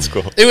 old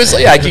school. It was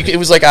like, yeah, it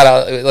was like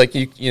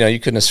you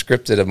couldn't have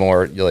scripted a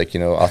more like, you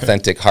know,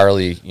 authentic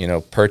Harley, you know,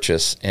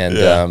 purchase.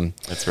 And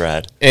that's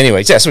rad.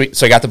 Anyways, yeah,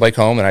 so I got the bike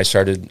home, and I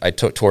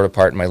tore it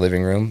apart in my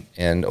living room,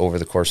 and over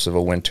the course of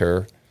a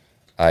winter,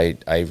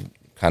 I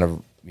kind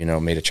of, you know,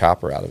 made a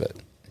chopper out of it.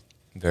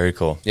 Very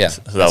cool. Yeah,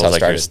 so that was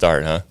like your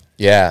start, huh?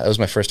 Yeah, it was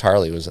my first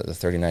Harley. It was the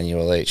 39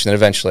 ULH, and then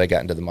eventually I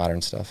got into the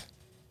modern stuff.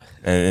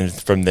 And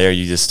from there,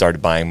 you just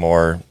started buying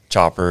more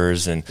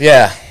choppers and.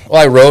 Yeah,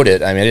 well, I rode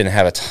it. I mean, I didn't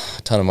have a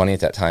ton of money at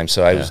that time,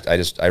 so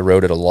I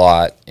rode it a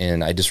lot,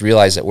 and I just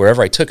realized that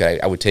wherever I took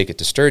it, I would take it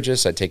to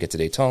Sturgis, I'd take it to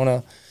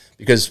Daytona,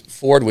 because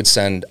Ford would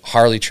send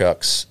Harley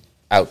trucks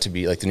out to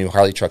be like the new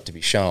Harley truck to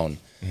be shown.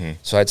 Mm-hmm.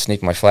 So I'd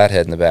sneak my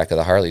flathead in the back of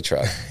the Harley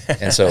truck,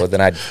 and so then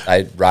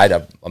I'd ride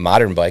a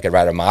modern bike. I'd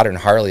ride a modern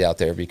Harley out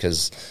there,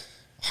 because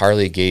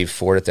Harley gave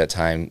Ford at that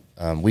time,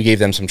 we gave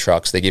them some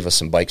trucks. They gave us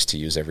some bikes to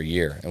use every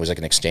year. It was like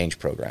an exchange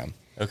program.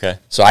 Okay.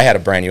 So I had a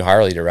brand new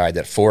Harley to ride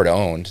that Ford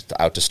owned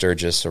out to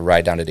Sturgis or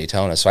ride down to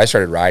Daytona. So I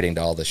started riding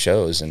to all the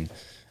shows, and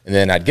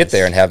then I'd get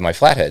there and have my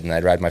flathead, and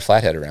I'd ride my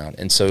flathead around.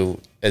 And so,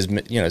 as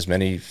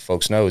many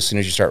folks know, as soon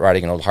as you start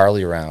riding an old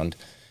Harley around,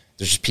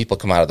 there's just people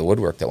come out of the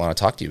woodwork that want to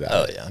talk to you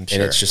about it. Oh, yeah, I'm sure.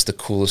 And it's just the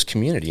coolest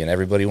community, and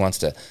everybody wants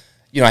to,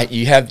 you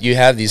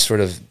have these sort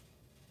of,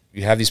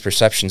 you have these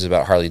perceptions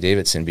about Harley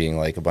Davidson being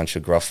like a bunch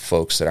of gruff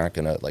folks that aren't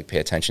going to like pay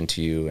attention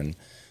to you, and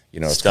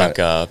it's stuck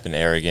up and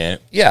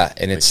arrogant. Yeah,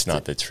 and it's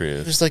not the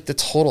truth. It's like the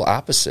total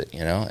opposite,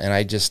 And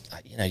I just,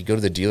 you go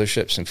to the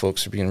dealerships and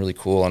folks are being really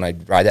cool, and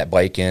I'd ride that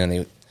bike in,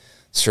 and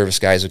service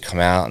guys would come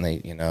out and they,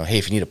 hey,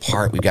 if you need a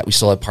part, we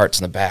still have parts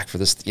in the back for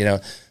this,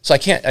 So I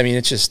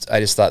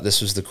just thought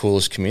this was the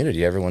coolest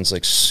community. Everyone's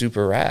like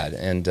super rad.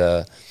 And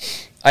I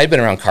had been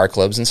around car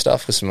clubs and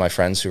stuff with some of my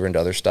friends who were into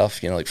other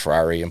stuff, like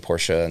Ferrari and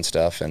Porsche and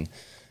stuff.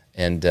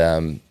 And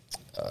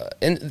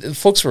the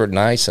folks were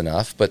nice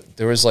enough, but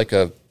there was like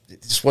it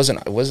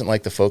wasn't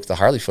like the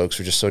Harley folks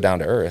were just so down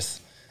to earth.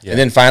 Yeah. And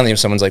then finally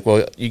someone's like,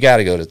 well, you got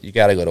to go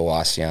to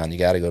Wasion, you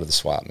got to go to the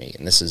swap meet.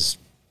 And this is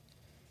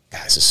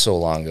so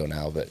long ago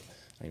now, but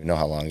I don't even know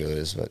how long ago it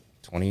is, but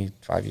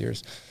 25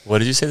 years. What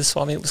did you say the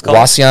swap meet was called?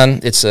 Wasion.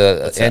 It's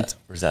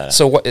Where's that at?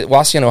 So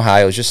Wasion,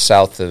 Ohio is just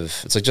south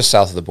of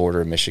the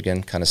border of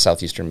Michigan, kind of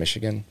southeastern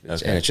Michigan.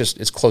 Okay. And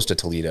it's close to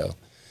Toledo.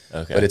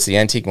 Okay. But it's the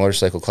Antique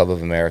Motorcycle Club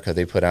of America.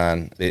 They put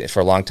on,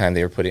 for a long time,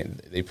 they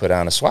put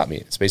on a swap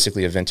meet. It's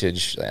basically a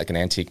vintage, like an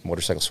antique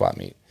motorcycle swap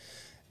meet.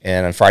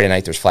 And on Friday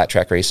night, there's flat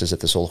track races at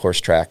this old horse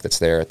track that's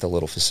there at the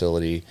little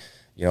facility.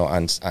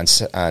 On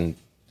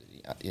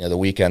the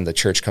weekend, the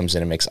church comes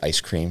in and makes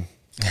ice cream.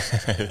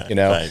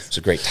 Nice. It's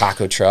a great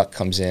taco truck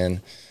comes in.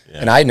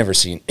 Yeah. And I'd never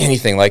seen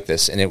anything like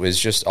this. And it was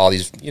just all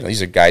these,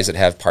 these are guys that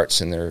have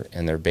parts in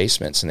their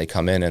basements, and they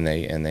come in and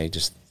they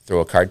just throw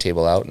a card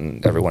table out,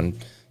 and everyone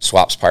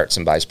swaps parts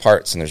and buys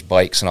parts, and there's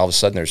bikes, and all of a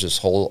sudden there's this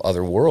whole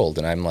other world.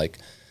 And I'm like,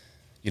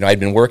 I'd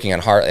been working on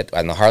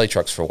the Harley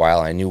trucks for a while.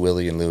 I knew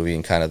Willie and Louie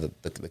and kind of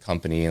the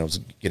company, and I was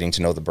getting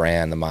to know the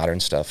brand, the modern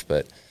stuff.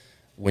 But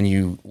when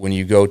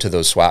you go to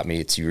those swap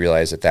meets, you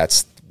realize that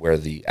that's where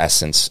the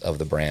essence of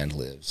the brand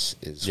lives,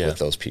 is with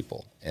those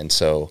people. And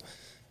so,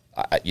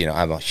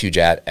 I'm a huge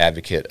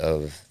advocate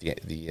of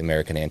the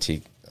American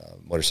Antique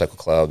Motorcycle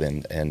Club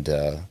and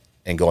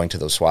going to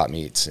those swap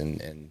meets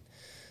and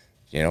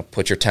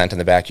put your tent in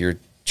the back of your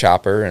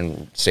chopper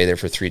and stay there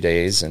for 3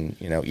 days and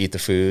eat the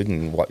food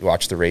and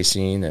watch the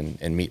racing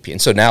and meet people.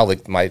 And so now,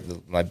 like my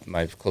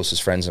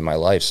closest friends in my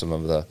life, some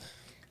of the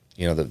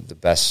the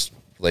best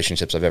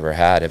relationships I've ever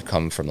had have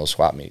come from those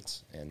swap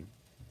meets. And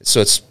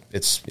so it's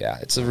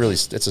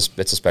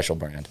a special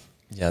brand.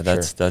 Yeah,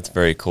 that's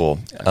very cool.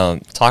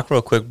 Talk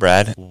real quick,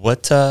 Brad.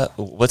 What's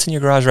in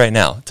your garage right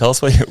now? Tell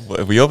us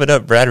what we opened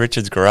up Brad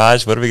Richards'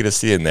 garage. What are we going to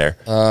see in there?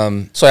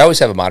 So I always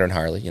have a modern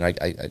Harley.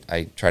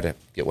 I try to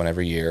get one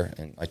every year,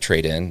 and I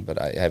trade in. But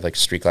I have like a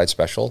Street Glide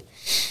Special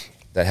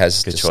that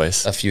has good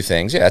choice. A few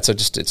things. Yeah, it's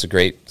a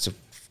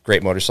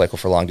great motorcycle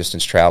for long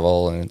distance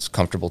travel, and it's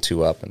comfortable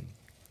two up. And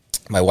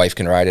my wife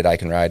can ride it. I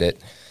can ride it.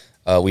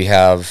 We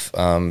have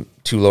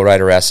 2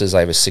 lowrider S's. I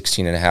have a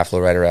 16.5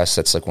 lowrider S.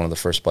 That's like one of the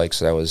first bikes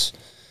that I was,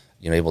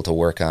 able to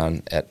work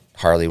on at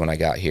Harley when I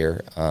got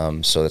here.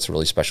 So that's a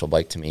really special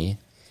bike to me.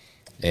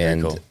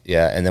 And cool.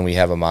 And then we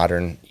have a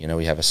modern,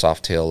 we have a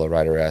Softail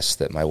lowrider S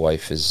that my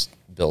wife has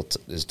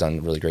done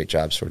a really great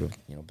job sort of,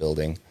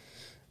 building,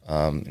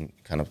 kind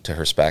of to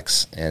her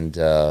specs. And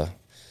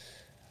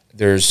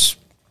there's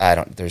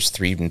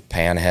 3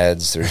 pan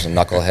heads. There's a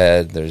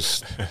knucklehead.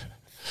 There's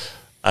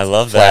I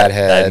love that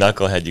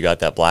knucklehead. You got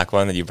that black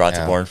one that you brought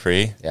to Born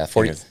Free. Yeah,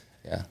 40.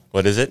 Yeah.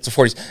 What is it? It's a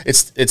 40.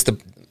 It's the.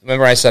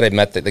 Remember, I said I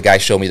met the guy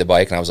showed me the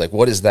bike, and I was like,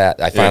 "What is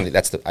that?" I finally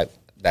is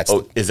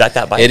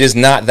that bike? It is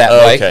not that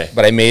bike, okay.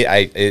 But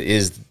it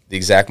is the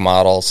exact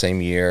model,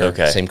 same year,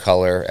 okay. Same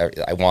color.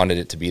 I wanted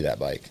it to be that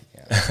bike.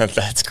 Yeah.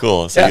 That's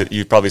cool. So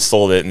you probably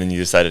sold it, and then you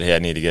decided, hey, I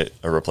need to get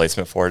a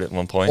replacement for it at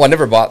one point. Well, I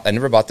never bought the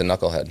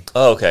knucklehead.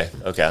 Oh, okay.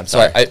 I'm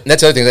sorry. So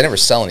that's the other thing. They never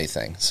sell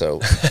anything. So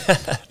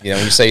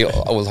when you say,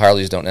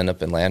 Harleys don't end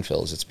up in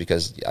landfills, it's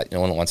because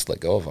no one wants to let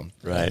go of them.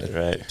 Right.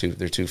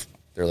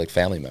 They're like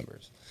family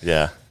members.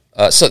 Yeah.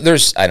 So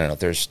there's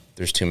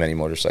too many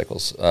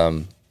motorcycles,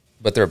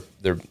 but they're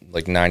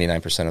like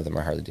 99% of them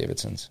are Harley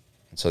Davidsons.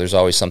 So there's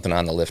always something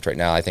on the lift right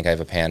now. I think I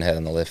have a panhead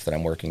on the lift that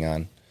I'm working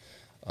on.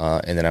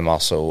 And then I'm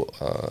also,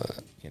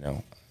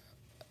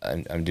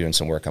 I'm doing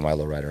some work on my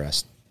lowrider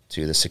S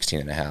to the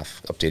 16.5,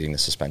 updating the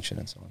suspension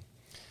and so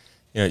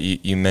on.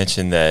 You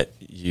mentioned that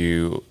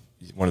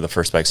one of the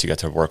first bikes you got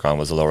to work on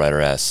was a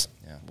lowrider S.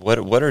 Yeah.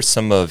 What are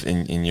some of,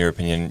 in your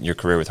opinion, your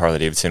career with Harley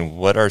Davidson,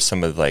 what are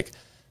some of like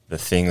the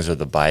things or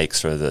the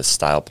bikes or the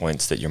style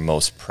points that you're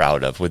most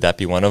proud of? Would that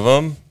be one of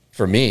them?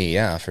 For me,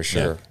 yeah, for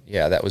sure.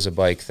 Yeah, that was a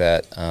bike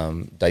that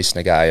Dice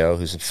Nagayo,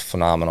 who's a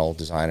phenomenal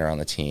designer on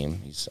the team,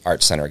 he's an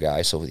art center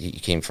guy, so he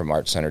came from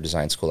Art Center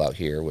Design School out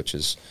here, which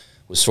was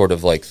sort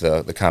of like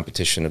the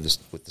competition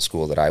with the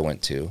school that I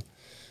went to.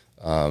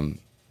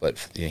 But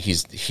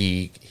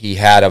he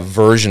had a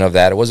version of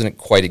that. It wasn't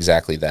quite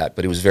exactly that,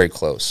 but it was very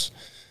close.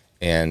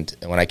 And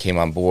when I came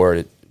on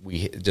board,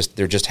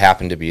 there just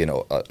happened to be an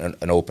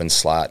open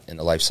slot in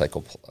the life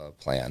cycle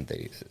plan.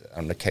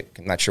 I'm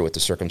not sure what the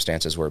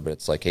circumstances were, but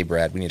it's like, hey,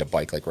 Brad, we need a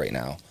bike like right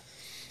now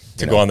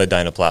to go on the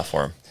Dyna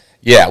platform.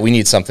 Yeah, we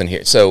need something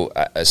here. So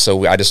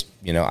I just,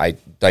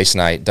 Dice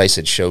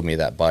had showed me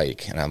that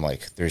bike, and I'm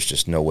like, there's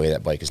just no way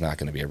that bike is not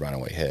going to be a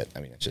runaway hit. I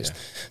mean, it's just. Yeah.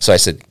 So I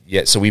said,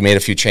 yeah. So we made a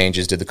few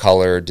changes. Did the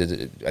color?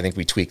 I think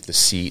we tweaked the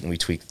seat and we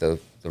tweaked the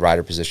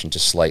rider position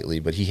just slightly.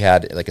 But he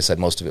had, like I said,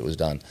 most of it was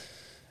done,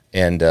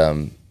 and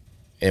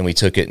we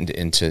took it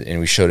into and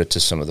we showed it to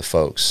some of the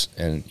folks,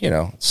 and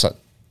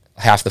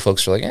half the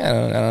folks were like, yeah, I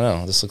don't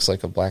know, this looks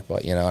like a black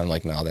bike, I'm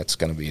like, no, that's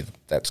gonna be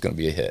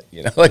a hit,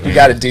 like we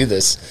got to do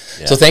this.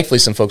 Yeah. So thankfully,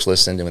 some folks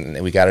listened,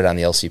 and we got it on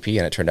the LCP,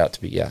 and it turned out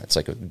to be,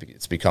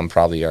 it's become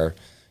probably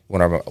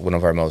one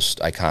of our most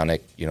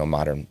iconic,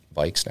 modern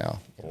bikes now.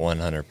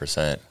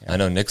 100%. I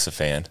know Nick's a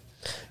fan.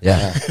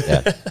 Yeah.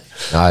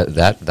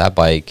 That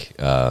bike,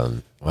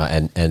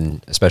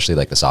 and especially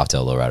like the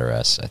Softail Lowrider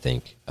S, I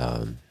think.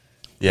 I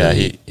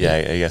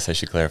guess I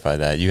should clarify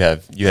that. You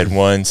had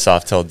one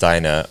Softail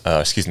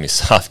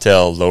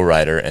Softail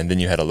Lowrider, and then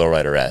you had a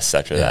Lowrider S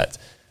after that.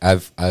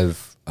 I've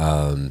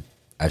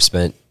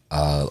spent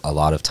a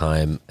lot of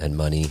time and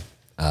money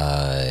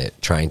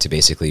trying to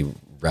basically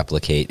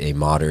replicate a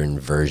modern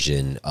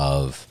version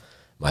of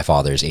my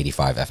father's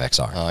 85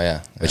 FXR. Oh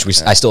yeah,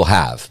 which I still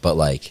have, but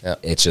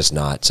it's just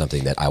not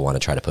something that I want to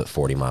try to put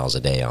 40 miles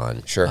a day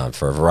on. Sure.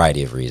 For a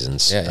variety of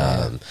reasons.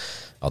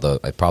 Although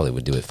I probably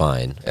would do it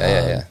fine.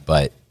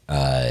 But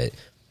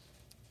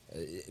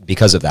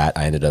because of that,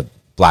 I ended up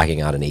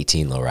blacking out an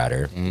 18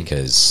 lowrider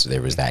because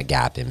there was that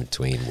gap in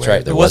between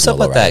where there was no lowrider. What's up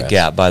with that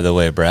gap, by the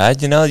way,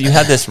 Brad? You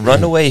had this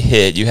runaway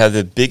hit. You have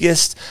the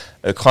biggest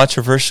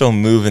controversial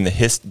move in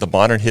the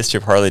modern history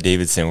of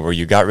Harley-Davidson, where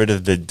you got rid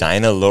of the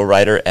Dyna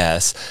Lowrider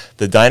S.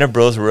 The Dyna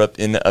Bros were up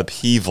in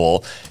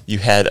upheaval. You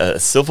had a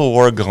civil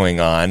war going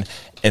on.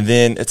 And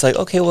then it's like,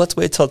 okay, well, let's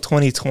wait till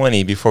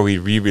 2020 before we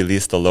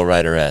re-release the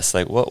Lowrider S.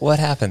 Like, what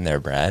happened there,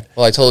 Brad?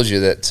 Well, I told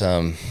you that.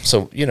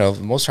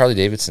 Most Harley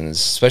Davidsons,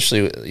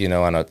 especially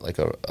on a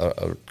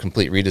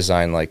complete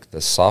redesign like the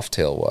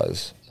Softail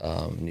was,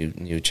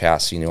 new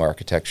chassis, new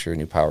architecture,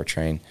 new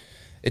powertrain.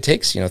 It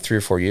takes 3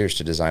 or 4 years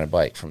to design a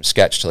bike from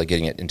sketch to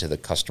getting it into the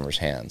customer's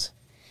hands.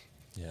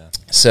 Yeah.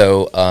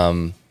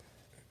 So.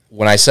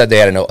 When I said they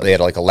had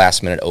a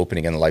last minute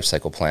opening in the life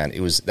cycle plan,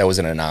 that was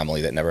an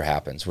anomaly that never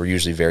happens. We're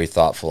usually very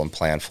thoughtful and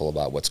planful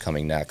about what's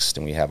coming next,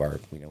 and we have our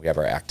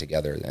act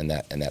together in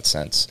that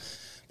sense.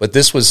 But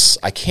this was,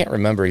 I can't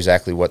remember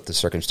exactly what the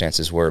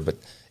circumstances were, but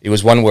it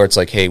was one where it's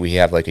like, hey, we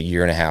have a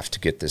year and a half to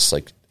get this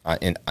into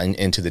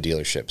the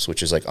dealerships,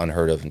 which is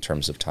unheard of in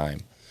terms of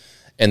time.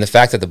 And the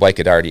fact that the bike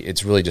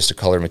it's really just a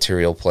color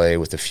material play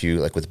with a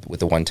few with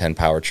the 110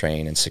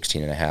 powertrain and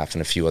 16.5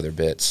 and a few other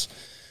bits.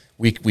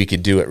 We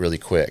could do it really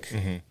quick,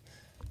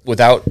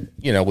 without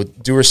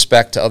with due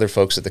respect to other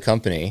folks at the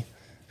company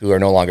who are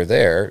no longer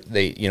there.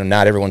 They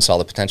not everyone saw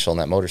the potential in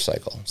that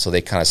motorcycle, so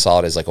they kind of saw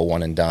it as a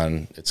one and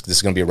done. This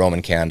is going to be a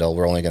Roman candle.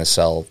 We're only going to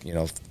sell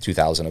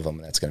 2,000 of them,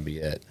 and that's going to be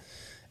it.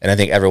 And I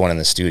think everyone in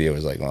the studio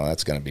was like, well,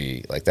 that's going to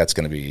be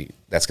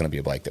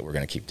a bike that we're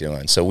going to keep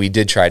doing. So we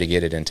did try to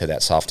get it into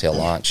that Softail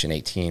launch in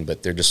 18,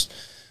 but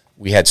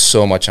we had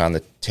so much on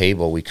the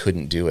table we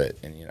couldn't do it,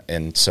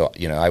 and so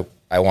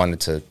I wanted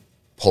to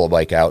pull a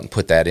bike out and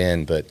put that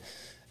in, but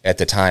at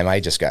the time I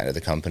just got into the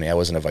company. I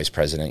wasn't a vice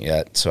president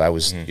yet, so I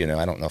was I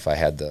don't know if I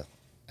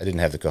didn't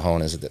have the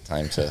cojones at that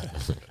time to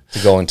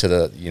go into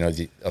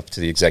up to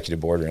the executive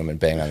boardroom and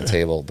bang on the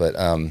table, but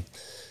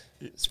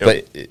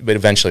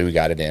eventually we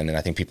got it in, and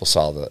I think people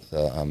saw the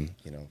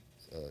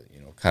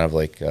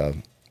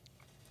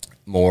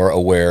more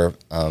aware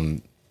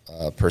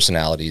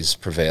personalities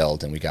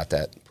prevailed, and we got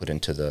that put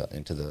into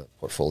the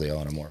portfolio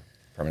on a more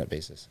permanent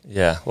basis.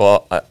 Yeah,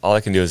 well, all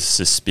I can do is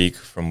just speak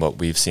from what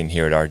we've seen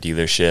here at our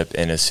dealership.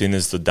 And as soon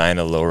as the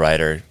Dyna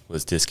Lowrider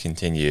was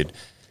discontinued,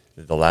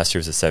 the last year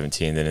was a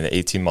 17, then in the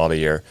 18 model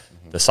year,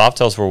 the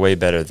Softails were way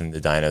better than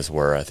the Dynas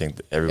were. I think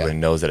everybody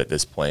knows that at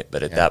this point.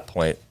 But at that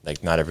point,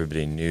 not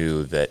everybody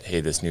knew that, hey,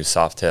 this new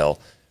Softail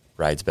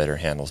rides better,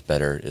 handles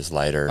better, is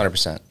lighter.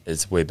 100%.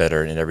 Is way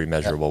better in every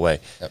measurable way.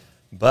 Yep.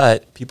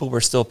 But people were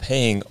still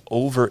paying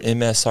over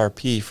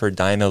MSRP for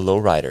Dyna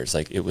Lowriders.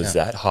 It was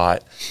that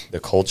hot.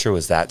 The culture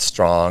was that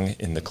strong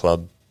in the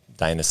club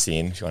Dyna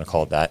scene, if you want to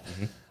call it that.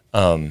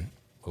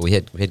 We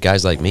had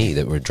guys like me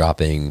that were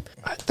dropping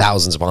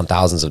thousands upon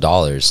thousands of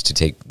dollars to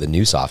take the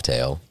new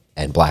Softail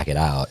and black it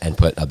out and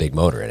put a big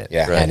motor in it.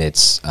 Yeah. And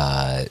it's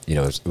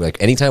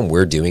anytime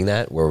we're doing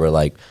that, where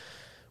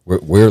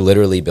we're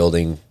literally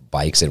building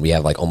bikes, and we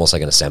have almost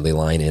an assembly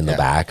line in the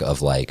back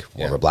of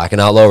we're blacking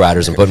out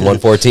lowriders and putting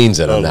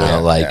 114s in them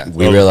now.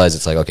 We realize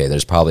it's okay,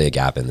 there's probably a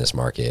gap in this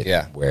market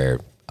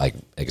where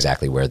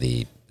exactly where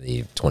the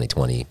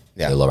 2020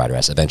 the Lowrider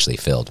S eventually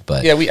filled.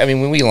 But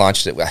when we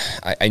launched it,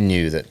 I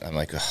knew that I'm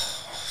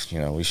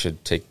we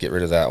should get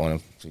rid of that one.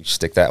 If we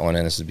stick that one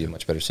in, this would be a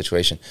much better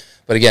situation.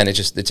 But again, it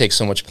takes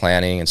so much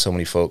planning, and so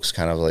many folks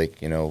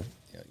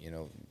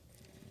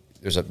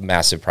there's a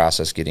massive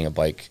process getting a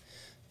bike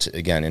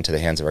again, into the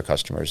hands of our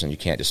customers, and you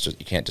can't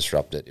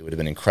disrupt it. It would have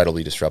been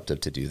incredibly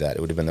disruptive to do that. It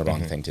would have been the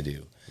wrong thing to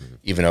do,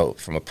 even though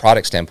from a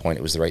product standpoint,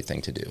 it was the right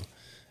thing to do.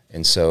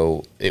 And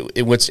so,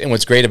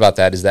 what's great about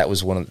that is that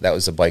was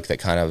a bike that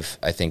kind of,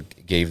 I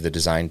think, gave the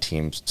design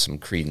team some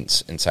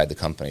credence inside the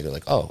company. They're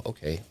like, oh,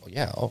 okay, well,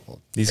 yeah, oh,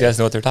 well, These guys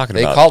know what they're talking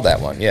about. They called that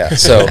one, yeah.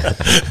 So,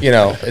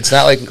 it's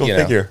not like, Go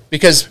figure.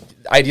 because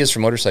ideas for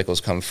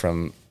motorcycles come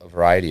from a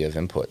variety of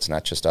inputs,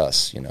 not just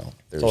us,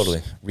 There's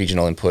Totally.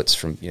 regional inputs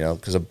from,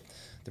 because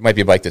there might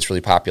be a bike that's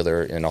really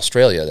popular in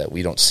Australia that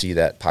we don't see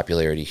that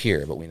popularity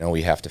here, but we know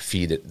we have to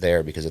feed it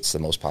there because it's the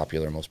most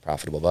popular, most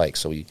profitable bike.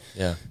 So we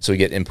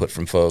get input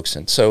from folks.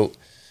 And so,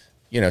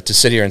 to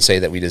sit here and say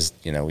that we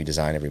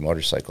design every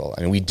motorcycle.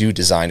 I mean, we do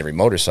design every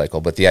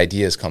motorcycle, but the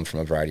ideas come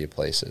from a variety of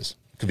places.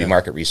 Could be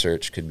market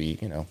research, could be,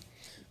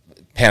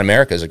 Pan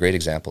America is a great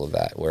example of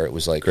that, where it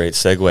was like, Great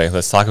segue.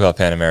 Let's talk about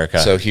Pan America.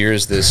 so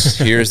here's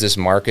this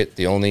market,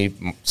 the only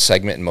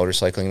segment in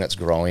motorcycling that's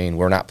growing.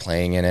 We're not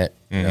playing in it.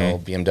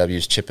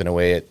 BMW's chipping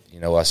away at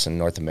us in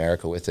North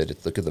America with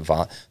it. Look at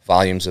the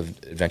volumes of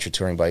adventure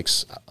touring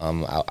bikes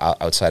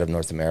outside of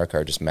North America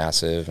are just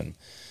massive, and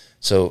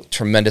so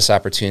tremendous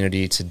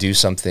opportunity to do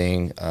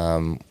something.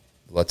 So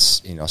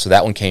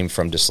that one came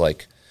from just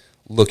like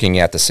looking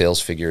at the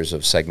sales figures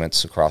of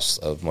segments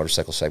of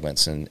motorcycle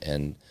segments,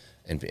 and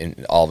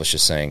all of us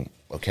just saying,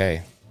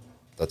 okay,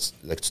 let's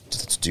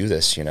do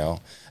this, And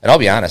I'll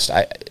be honest,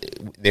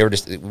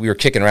 we were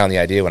kicking around the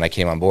idea when I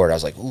came on board. I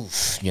was like,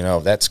 oof,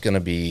 that's going to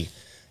be,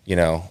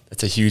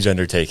 it's a huge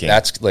undertaking.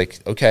 that's like,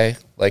 okay,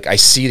 like I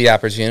see the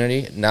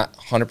opportunity, not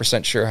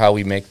 100% sure how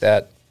we make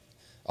that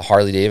a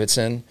Harley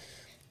Davidson,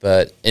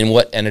 but in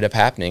what ended up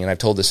happening, and I've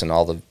told this in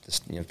all the,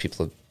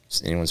 people,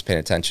 anyone's paying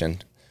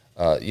attention,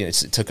 it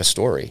took a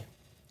story.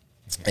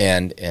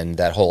 And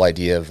that whole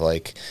idea of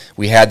like,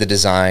 we had the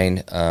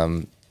design,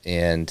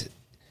 and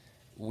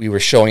we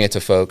were showing it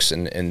to folks,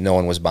 and no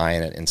one was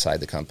buying it inside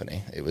the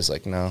company. It was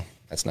like, no,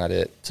 that's not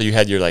it. So you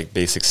had your like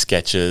basic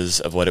sketches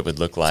of what it would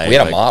look like. We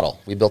had a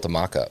model. We built a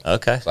mock-up.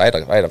 Okay. So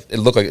it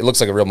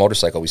looks like a real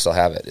motorcycle. We still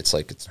have it. It's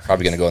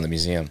probably going to go in the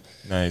museum.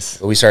 Nice.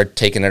 But we started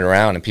taking it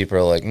around, and people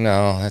are like,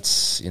 no,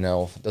 that's, it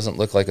doesn't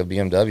look like a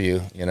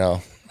BMW,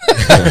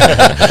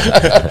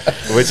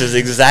 Which is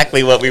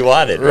exactly what we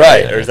wanted,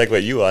 Right. Or it's like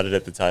what you wanted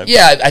at the time.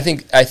 Yeah, I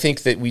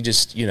think that we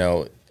just,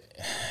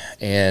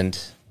 and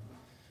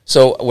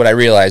so what I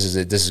realized is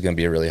that this is going to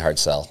be a really hard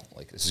sell.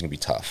 Like, this is going to be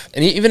tough.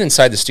 And even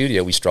inside the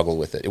studio, we struggled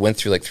with it. It went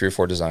through like 3 or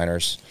 4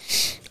 designers.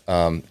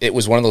 It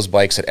was one of those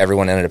bikes that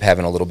everyone ended up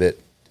having a little bit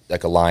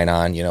like a line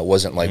on. It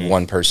wasn't like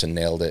one person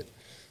nailed it.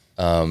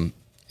 And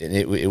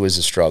it was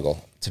a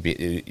struggle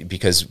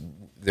because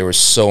there was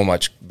so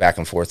much back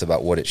and forth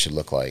about what it should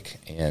look like.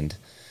 And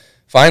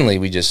finally,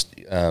 we just,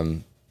 I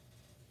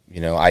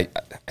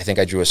think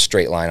I drew a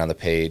straight line on the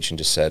page and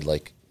just said,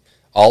 like,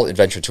 all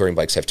adventure touring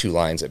bikes have 2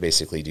 lines that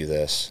basically do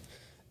this.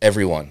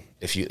 Everyone,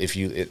 there's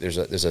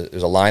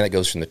a line that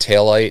goes from the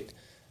taillight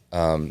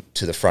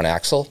to the front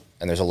axle,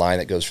 and there's a line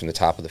that goes from the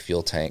top of the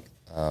fuel tank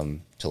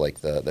to like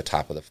the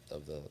top of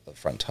the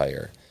front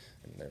tire,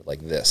 and they're like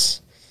this.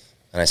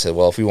 And I said,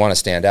 well, if we want to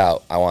stand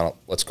out,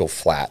 let's go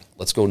flat.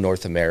 Let's go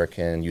North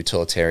American,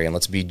 utilitarian.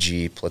 Let's be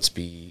Jeep. Let's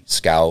be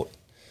Scout.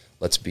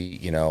 Let's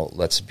be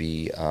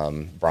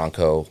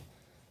Bronco.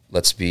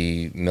 Let's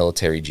be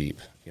military Jeep.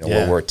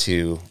 World War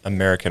II.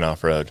 American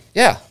off-road.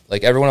 Yeah.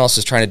 Like everyone else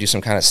is trying to do some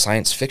kind of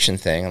science fiction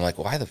thing. I'm like,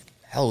 why the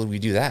hell would we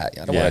do that?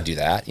 I don't want to do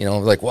that.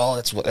 Like, well,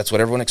 that's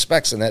what everyone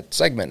expects in that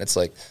segment. It's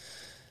like,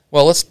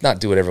 well, let's not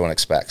do what everyone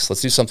expects.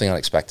 Let's do something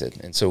unexpected.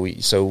 And so we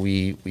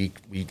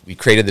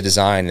created the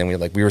design, and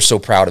we were so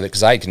proud of it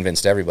because I had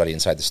convinced everybody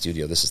inside the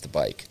studio this is the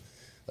bike,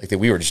 like that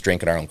we were just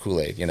drinking our own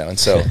Kool-Aid, And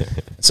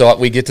so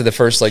we get to the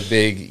first like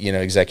big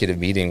executive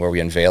meeting where we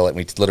unveil it, and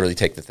we literally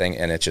take the thing,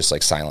 and it's just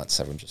like silence.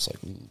 Everyone's just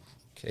like, ooh,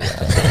 okay,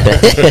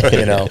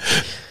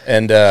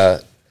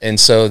 and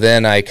so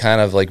then I kind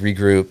of like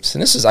regrouped,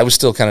 and I was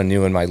still kind of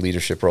new in my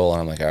leadership role,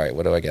 and I'm like, all right,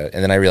 what do I get?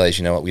 And then I realized,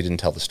 we didn't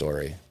tell the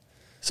story.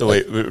 So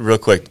wait, real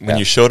quick, when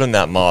you showed him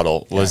that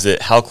model,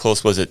 how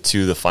close was it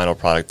to the final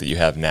product that you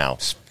have now?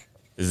 Is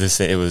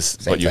this it was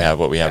Same what you thing. have,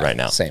 what we have right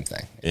now? Same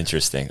thing.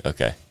 Interesting.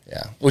 Okay.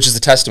 Yeah, which is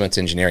a testament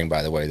to engineering,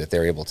 by the way, that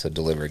they're able to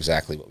deliver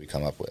exactly what we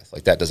come up with.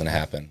 Like that doesn't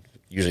happen.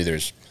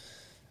 Usually,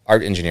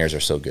 our engineers are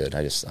so good.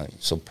 I'm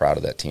so proud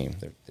of that team.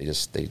 They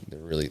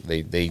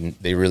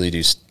really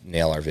do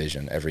nail our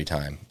vision every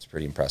time. It's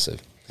pretty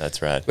impressive.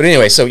 That's rad. But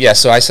anyway, so I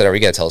said, all right, we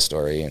got to tell a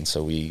story. And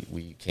so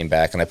we came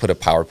back, and I put a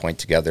PowerPoint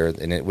together,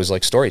 and it was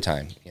like story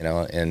time,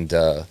 and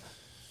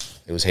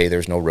it was, hey,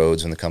 there's no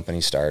roads when the company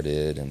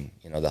started. And,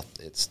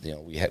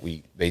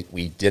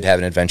 we did have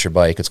an adventure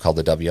bike. It's called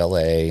the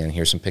WLA, and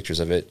here's some pictures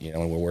of it, in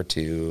World War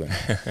II.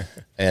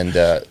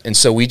 And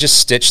so we just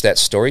stitched that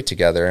story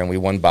together, and we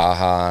won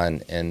Baja.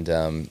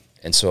 And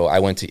so I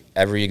went to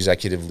every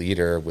executive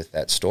leader with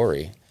that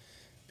story,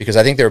 because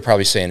I think they were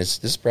probably saying, is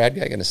this Brad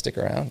guy going to stick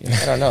around?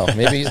 I don't know.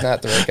 Maybe he's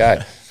not the right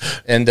guy.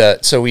 And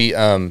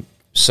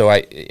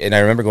I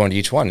remember going to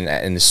each one,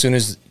 and as soon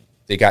as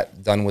they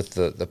got done with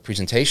the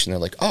presentation, they're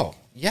like, oh,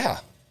 yeah,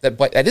 that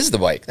bike, that is the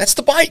bike. That's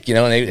the bike, you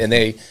know, and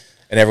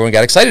everyone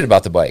got excited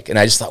about the bike. And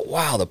I just thought,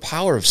 wow, the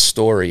power of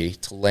story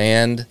to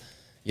land,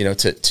 you know,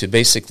 to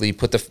basically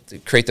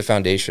create the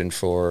foundation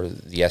for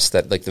the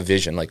aesthetic, like the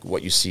vision, like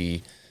what you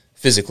see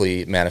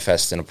physically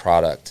manifest in a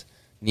product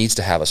needs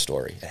to have a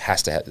story. It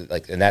has to have,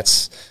 like, and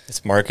it's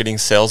marketing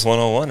sales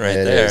 101 right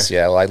it there. Is,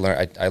 yeah. Well,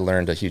 I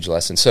learned a huge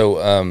lesson. So,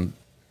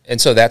 and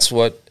so that's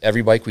what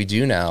every bike we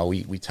do now,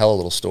 we tell a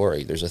little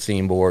story. There's a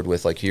theme board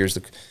with like, here's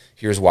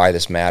why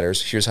this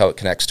matters. Here's how it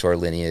connects to our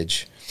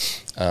lineage.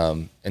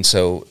 And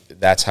so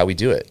that's how we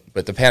do it.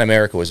 But the Pan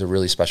America was a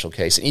really special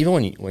case. And even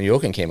when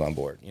Jochen came on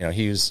board, you know,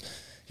 he was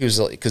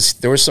because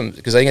there was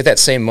because I think at that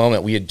same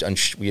moment we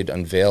had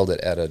unveiled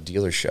it at a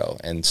dealer show,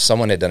 and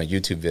someone had done a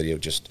YouTube video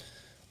just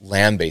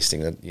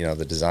lambasting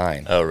the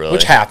design. Oh, really?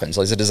 Which happens.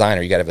 Like, as a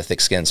designer, you got to have a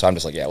thick skin. So I'm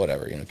just like, yeah,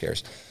 whatever. You know, who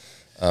cares?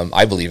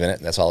 I believe in it.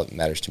 And that's all that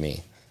matters to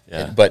me.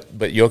 Yeah. But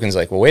Jochen's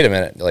like, well, wait a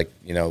minute. Like,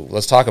 you know,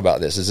 let's talk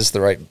about this. Is this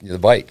the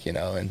bike? You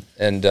know,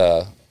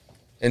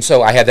 and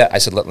so I had that. I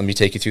said, let me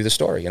take you through the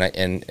story.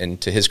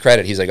 And to his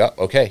credit, he's like, oh,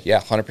 okay, yeah,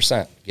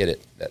 100%, get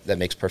it. That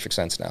makes perfect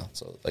sense now.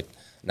 So like,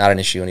 not an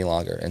issue any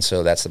longer. And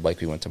so that's the bike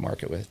we went to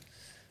market with.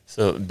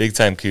 So big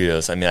time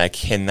kudos. I mean, I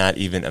cannot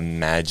even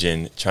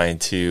imagine trying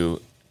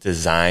to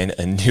design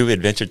a new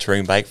adventure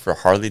touring bike for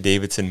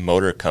Harley-Davidson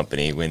Motor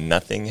Company when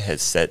nothing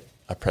has set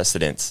a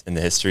precedence in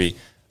the history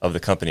of the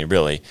company,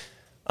 really.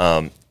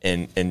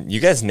 And you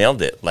guys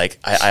nailed it. Like,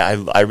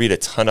 I read a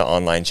ton of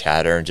online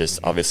chatter, and just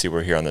obviously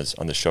we're here on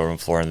the showroom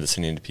floor and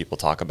listening to people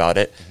talk about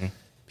it. Mm-hmm.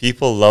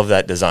 People love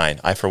that design.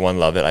 I, for one,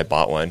 love it. I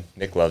bought one.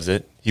 Nick loves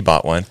it. He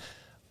bought one.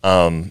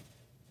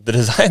 The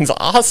design's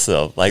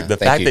awesome. Like, the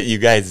fact that you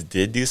guys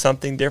did do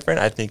something different,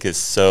 I think is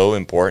so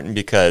important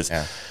because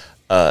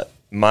I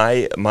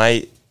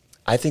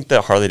think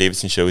the Harley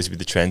Davidson show is to be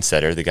the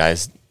trendsetter, the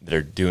guys that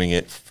are doing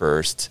it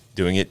first,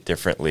 doing it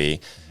differently.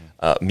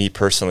 Me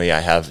personally, I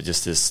have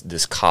just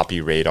this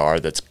copy radar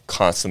that's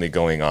constantly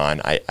going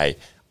on. I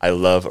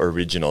love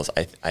originals.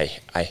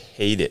 I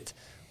hate it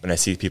when I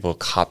see people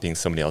copying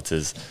somebody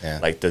else's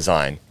like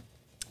design.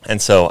 And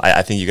so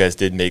I think you guys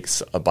did make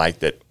a bike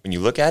that when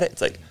you look at it,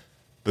 it's like,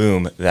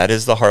 boom, that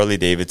is the Harley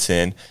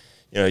Davidson.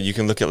 You know, you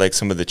can look at like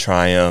some of the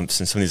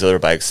Triumphs and some of these other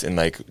bikes, and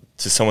like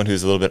to someone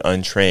who's a little bit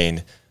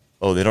untrained,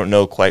 they don't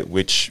know quite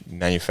which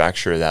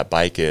manufacturer that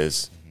bike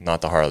is. Not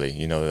the Harley.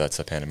 You know, that's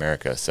a Pan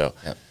America. So.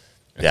 Yep.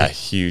 Yeah,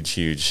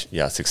 huge,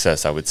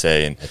 success, I would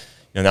say. And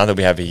now that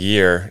we have a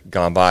year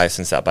gone by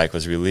since that bike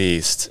was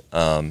released,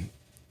 and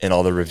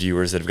all the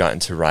reviewers that have gotten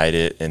to ride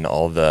it, and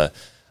all the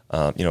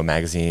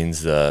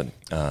magazines, the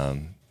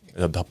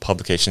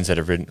publications that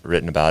have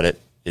written about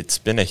it, it's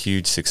been a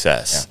huge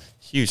success.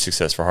 Huge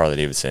success for Harley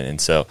Davidson.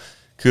 And so,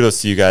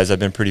 kudos to you guys. I've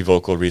been pretty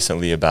vocal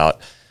recently about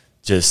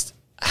just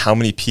how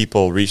many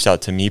people reached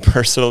out to me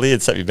personally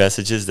and sent me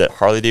messages that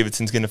Harley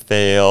Davidson's going to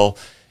fail.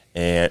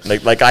 And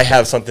like I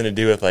have something to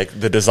do with like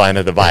the design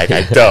of the bike.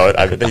 I don't.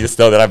 They just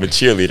know that I'm a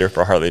cheerleader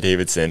for Harley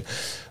Davidson.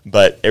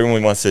 But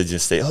everyone wants to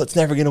just say, "Oh, it's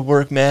never gonna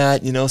work,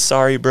 Matt. You know,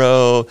 sorry,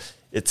 bro.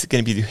 It's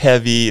gonna be too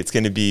heavy. It's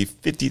gonna be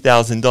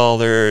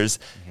 $50,000."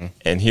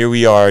 And here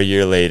we are a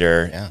year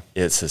later. Yeah.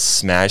 It's a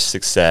smash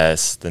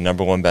success. The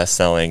 #1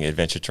 best-selling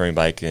adventure touring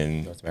bike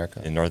in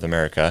North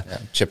America. Yeah.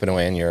 Chipping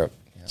away in Europe.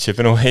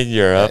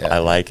 Yeah. I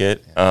like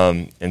it.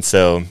 And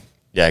so,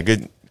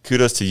 good.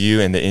 Kudos to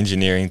you and the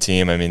engineering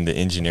team. I mean, the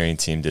engineering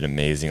team did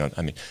amazing. We're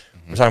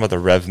talking about the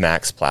Rev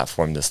Max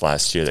platform this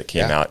last year that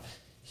came out.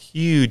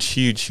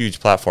 Huge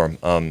platform.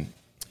 And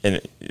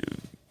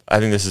I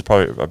think this is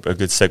probably a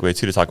good segue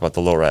too to talk about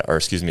the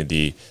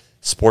the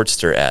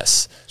Sportster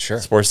S. Sure.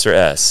 Sportster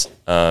S.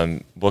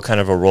 What kind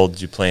of a role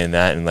did you play in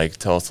that? And like,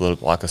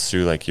 walk us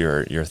through like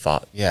your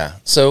thought. Yeah.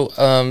 So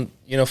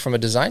from a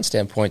design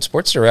standpoint,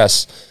 Sportster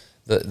S,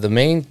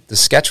 the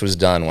sketch was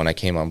done when I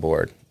came on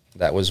board.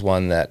 That was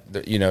one that,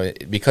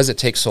 because it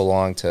takes so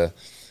long to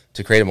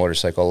create a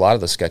motorcycle, a lot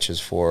of the sketches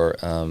for,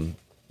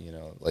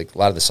 like a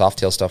lot of the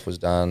Softail stuff was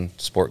done.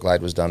 Sport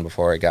Glide was done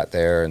before I got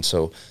there. And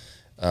so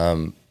a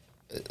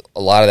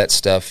lot of that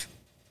stuff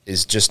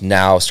is just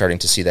now starting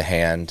to see the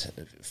hand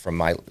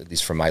at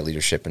least from my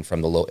leadership and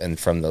from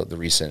the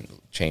recent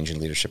change in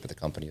leadership at the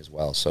company as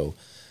well. So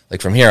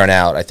like from here on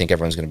out, I think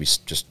everyone's going to be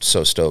just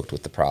so stoked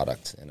with the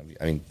product. And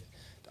I mean,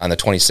 on the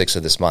 26th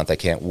of this month, I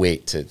can't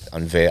wait to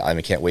unveil.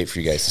 I can't wait for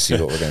you guys to see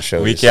what we're going to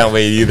show. We can't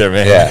wait either,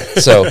 man. Yeah.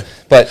 So,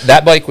 but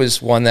that bike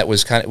was one that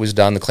was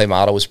done. The clay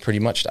model was pretty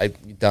much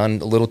done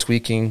a little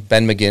tweaking.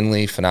 Ben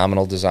McGinley,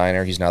 phenomenal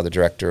designer. He's now the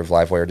director of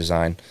Livewire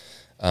Design.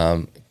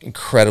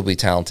 Incredibly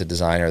talented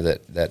designer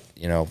that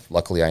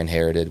luckily I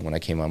inherited when I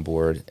came on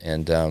board,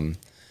 and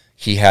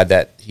he had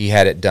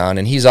it done.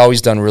 And he's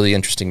always done really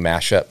interesting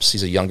mashups.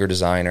 He's a younger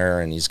designer,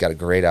 and he's got a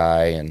great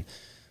eye and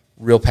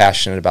real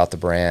passionate about the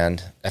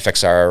brand,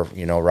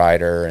 FXR,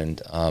 rider.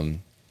 And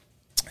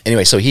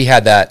anyway, so he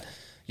had that,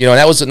 and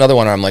that was another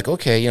one where I'm like,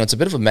 okay, it's a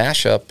bit of a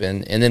mashup.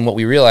 And then what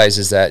we realized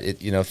is that,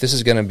 if this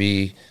is going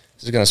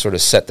to sort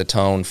of set the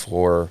tone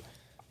for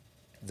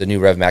the new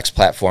RevMax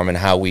platform and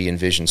how we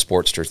envision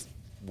Sportster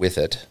with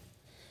it,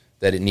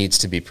 that it needs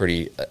to be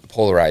pretty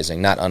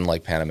polarizing, not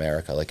unlike Pan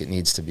America. Like it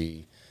needs to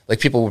be like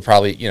people would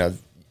probably,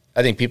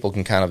 I think people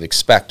can kind of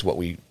expect what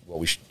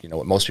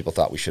most people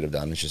thought we should have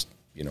done is just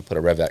put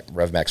a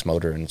RevMax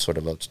motor in sort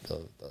of a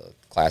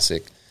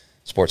classic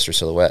Sportster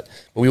silhouette.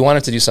 But we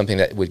wanted to do something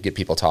that would get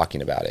people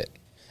talking about it.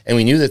 And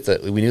we knew that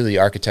the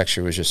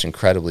architecture was just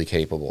incredibly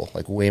capable,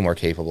 like way more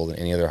capable than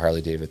any other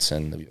Harley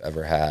Davidson that we've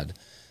ever had,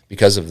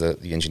 because of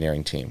the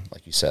engineering team,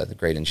 like you said, the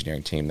great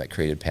engineering team that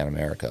created Pan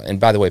America. And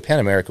by the way, Pan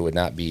America would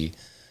not be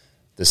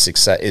the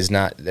success. Is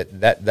not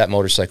that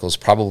motorcycle is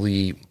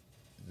probably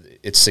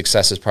its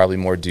success is probably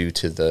more due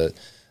to the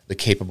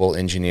capable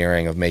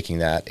engineering of making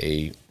that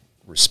a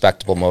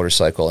respectable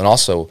motorcycle, and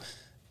also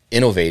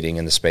innovating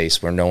in the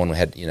space where no one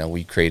had.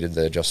 We created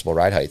the adjustable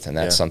ride height, and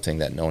that's something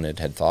that no one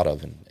had thought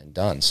of and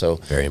done. So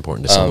very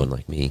important to someone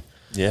like me.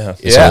 Yeah.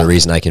 It's the only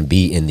reason I can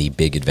be in the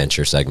big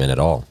adventure segment at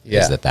all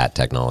is that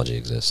technology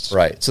exists.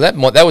 Right. So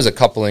that was a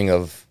coupling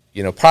of,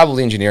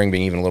 probably engineering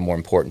being even a little more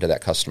important to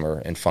that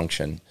customer and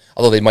function.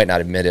 Although they might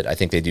not admit it, I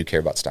think they do care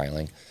about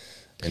styling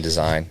and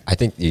design. I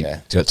think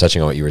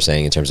touching on what you were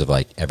saying in terms of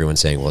like everyone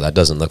saying, well, that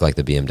doesn't look like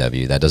the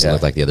BMW. That doesn't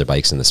look like the other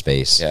bikes in the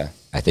space. Yeah.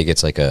 I think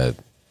it's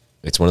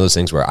it's one of those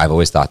things where I've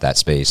always thought that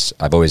space,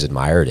 I've always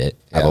admired it.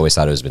 Yeah. I've always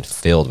thought it has been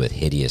filled with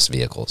hideous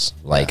vehicles.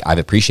 Like I've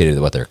appreciated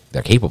what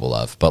they're capable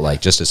of, but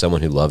like just as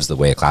someone who loves the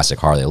way a classic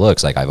Harley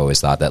looks, like I've always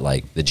thought that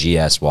like the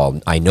GS,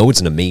 while I know it's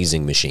an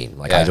amazing machine,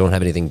 like I don't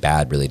have anything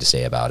bad really to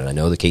say about it. I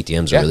know the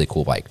KTM's a really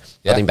cool bike.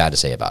 Nothing bad to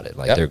say about it.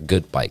 Like they're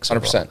good bikes.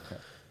 100%.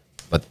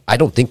 But I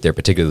don't think they're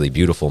particularly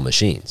beautiful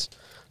machines.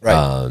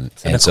 Right.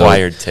 It's an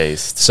acquired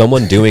taste.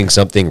 Someone doing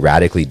something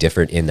radically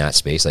different in that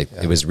space,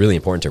 it was really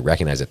important to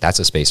recognize that that's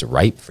a space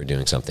ripe for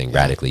doing something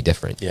radically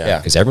different. Yeah.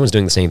 Because everyone's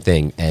doing the same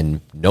thing, and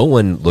no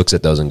one looks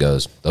at those and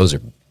goes, those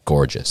are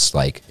gorgeous.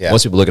 Like,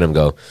 most people look at them and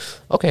go,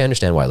 okay, I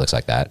understand why it looks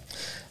like that.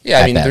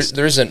 Yeah, I mean,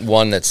 there isn't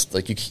one that's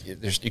like,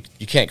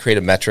 you can't create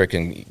a metric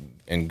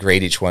and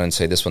grade each one and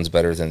say this one's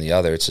better than the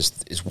other. It's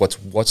just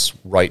what's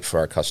right for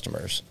our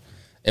customers.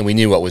 And we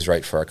knew what was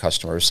right for our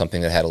customers,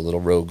 something that had a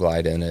little Road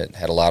Glide in it,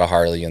 had a lot of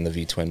Harley in the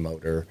V-twin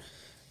motor,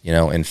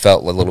 and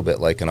felt a little bit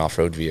like an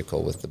off-road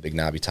vehicle with the big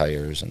knobby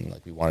tires. And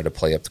like we wanted to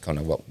play up to kind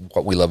of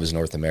what we love as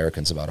North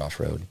Americans about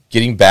off-road.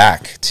 Getting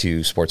back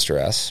to Sportster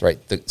S, right?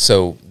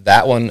 So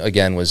that one,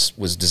 again, was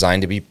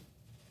designed to be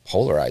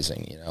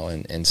polarizing,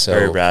 and so...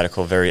 Very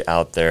radical, very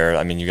out there.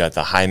 I mean, you got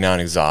the high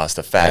mount exhaust,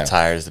 the fat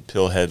tires, the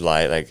pill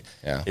headlight.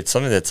 It's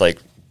something that's like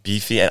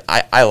beefy, and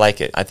I like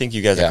it. I think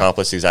you guys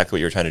accomplished exactly what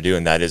you were trying to do,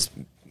 and that is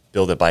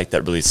build a bike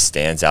that really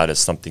stands out as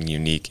something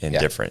unique and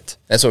different.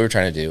 That's what we were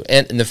trying to do.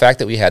 And the fact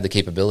that we had the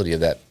capability of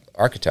that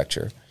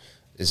architecture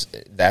is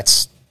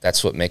that's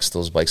what makes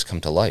those bikes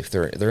come to life.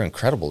 They're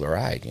incredible to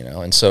ride,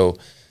 And so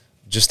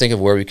just think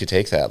of where we could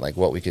take that, like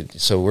what we could.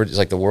 So it's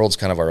like the world's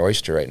kind of our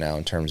oyster right now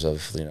in terms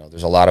of,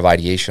 there's a lot of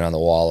ideation on the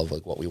wall of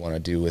like what we want to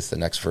do with the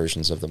next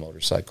versions of the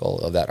motorcycle,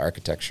 of that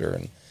architecture.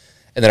 And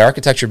that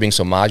architecture being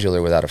so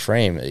modular without a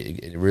frame,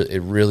 it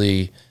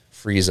really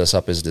frees us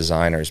up as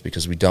designers,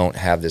 because we don't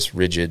have this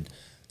rigid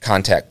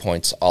contact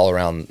points all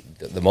around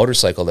the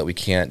motorcycle that we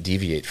can't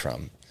deviate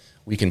from.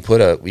 We can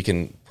put a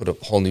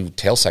whole new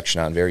tail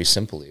section on very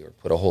simply, or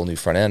put a whole new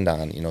front end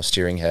on,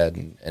 steering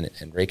head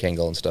and rake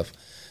angle and stuff,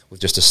 with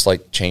just a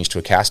slight change to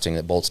a casting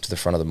that bolts to the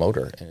front of the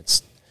motor. And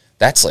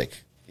that's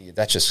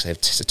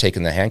just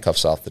taken the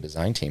handcuffs off the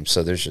design team.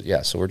 So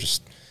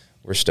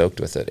we're stoked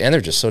with it, and they're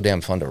just so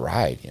damn fun to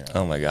ride.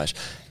 Oh my gosh,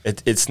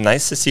 it's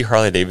nice to see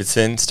Harley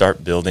Davidson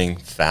start building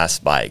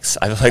fast bikes.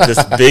 I feel like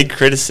this big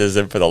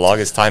criticism for the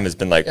longest time has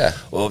been like,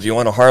 well, if you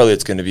want a Harley,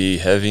 it's going to be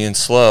heavy and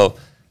slow.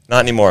 Not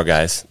anymore,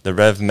 guys. The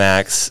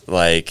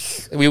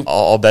RevMax,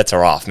 all bets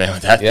are off, man.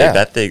 With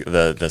that thing,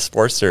 the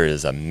Sportster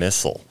is a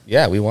missile.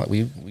 Yeah, we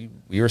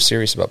were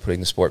serious about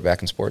putting the sport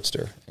back in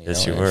Sportster.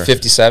 Yes, you were.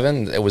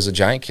 57, it was a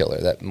giant killer.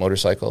 That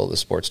motorcycle, the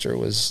Sportster,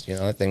 was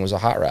that thing was a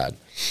hot rod,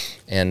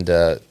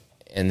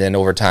 and then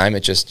over time, we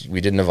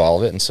didn't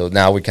evolve it, and so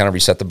now we kind of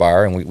reset the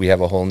bar, and we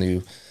have a whole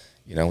new,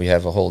 we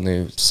have a whole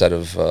new set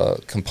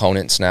of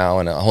components now,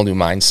 and a whole new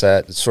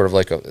mindset. It's sort of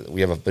like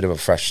we have a bit of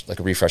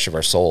a refresh of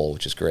our soul,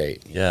 which is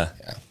great. Yeah.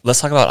 Let's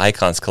talk about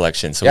Icons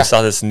Collection. So we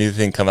saw this new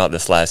thing come out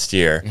this last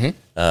year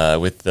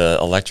with the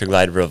Electric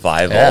Glide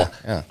Revival.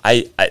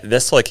 Yeah.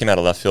 This totally came out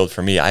of left field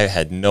for me. I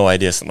had no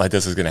idea something like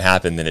this was going to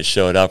happen. Then it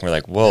showed up, and we're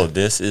like, whoa,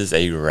 this is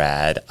a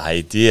rad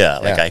idea.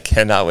 Like, I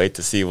cannot wait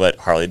to see what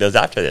Harley does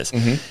after this.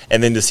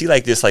 And then to see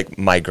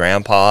my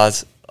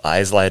grandpa's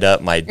eyes light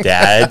up, my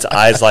dad's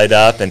eyes light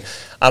up. And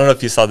I don't know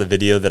if you saw the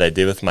video that I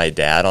did with my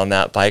dad on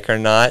that bike or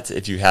not.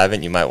 If you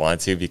haven't, you might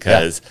want to,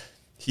 because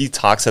he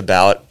talks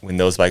about when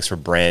those bikes were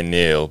brand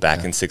new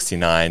back in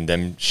 '69,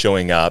 them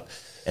showing up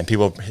and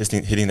people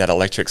hitting that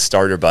electric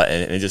starter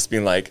button and just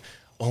being like,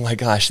 oh my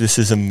gosh, this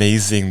is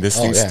amazing. This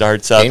thing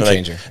starts up. Game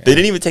changer. They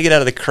didn't even take it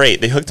out of the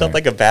crate. They hooked up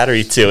like a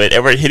battery to it,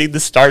 and we're hitting the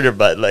starter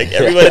button. Like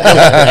everyone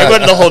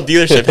in the whole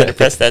dealership had to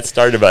press that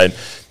starter button.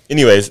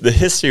 Anyways, the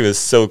history was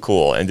so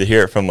cool, and to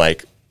hear it from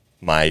like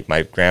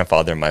my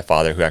grandfather and my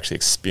father, who actually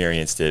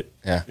experienced it,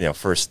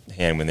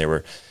 firsthand when they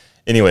were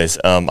anyways,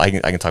 I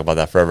can talk about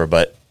that forever.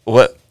 But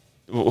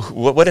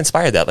what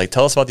inspired that? Like,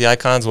 tell us about the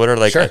icons. What are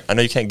like? Sure. I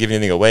know you can't give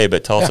anything away,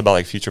 but tell us about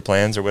like future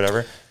plans or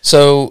whatever.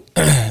 So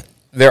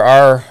there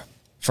are,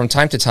 from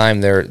time to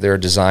time, there are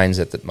designs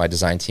that my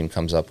design team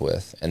comes up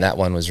with, and that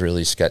one was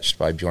really sketched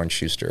by Bjorn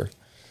Schuster,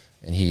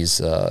 and he's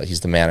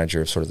the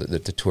manager of sort of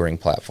the touring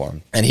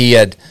platform. And he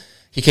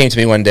came to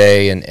me one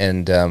day,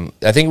 and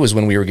I think it was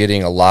when we were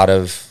getting a lot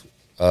of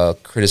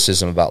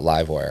criticism about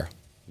Livewire.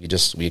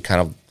 We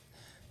kind of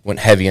went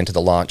heavy into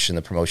the launch and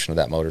the promotion of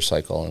that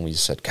motorcycle, and we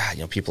just said,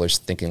 God, people are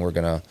thinking we're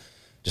gonna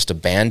just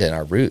abandon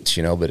our roots,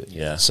 But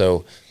yeah.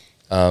 So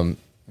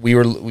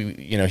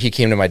he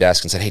came to my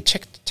desk and said, hey,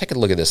 take a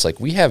look at this. Like,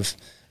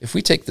 if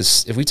we take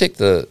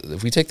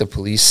the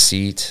police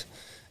seat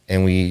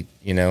and we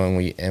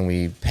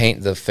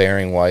paint the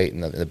fairing white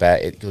and the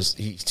back,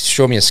 he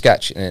showed me a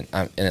sketch and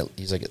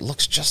he's like, it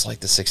looks just like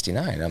the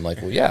 69. And I'm like,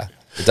 well, yeah,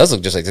 it does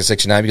look just like the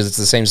 69 because it's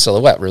the same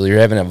silhouette. Really, you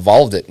haven't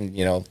evolved it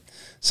in,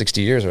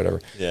 60 years or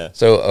whatever. Yeah.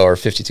 So, or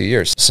 52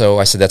 years. So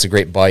I said, that's a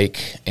great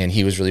bike. And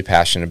he was really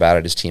passionate about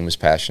it. His team was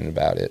passionate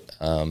about it.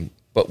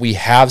 But we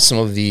have some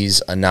of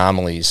these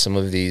anomalies, some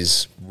of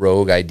these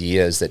rogue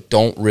ideas that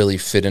don't really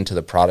fit into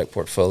the product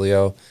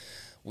portfolio.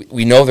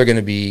 We know they're going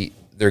to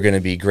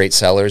be great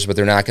sellers, but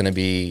they're not going to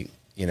be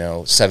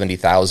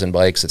 70,000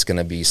 bikes. It's going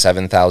to be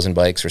 7,000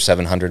 bikes or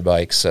 700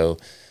 bikes. So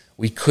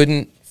we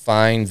couldn't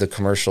find the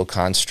commercial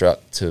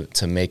construct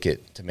to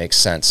make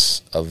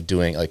sense of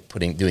doing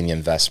the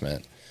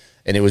investment.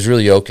 And it was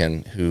really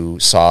Oken who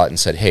saw it and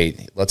said,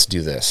 hey, let's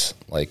do this.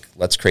 Like,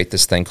 let's create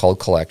this thing called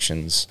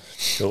Collections.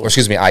 Cool. Or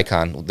excuse me,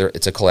 Icon.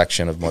 It's a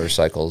collection of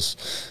motorcycles.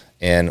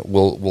 And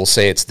we'll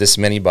say it's this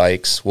many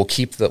bikes. We'll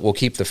keep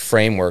the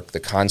framework,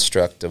 the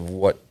construct of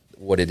what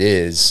it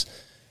is,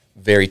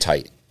 very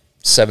tight.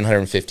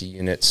 750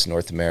 units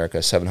North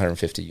America,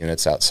 750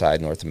 units outside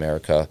North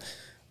America.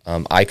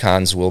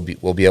 Icons will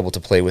be able to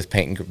play with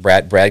paint and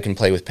Brad can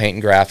play with paint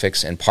and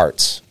graphics and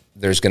parts.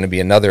 There's going to be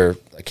another,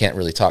 I can't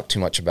really talk too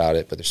much about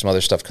it, but there's some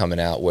other stuff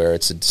coming out where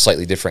it's a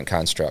slightly different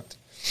construct.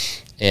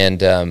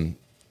 And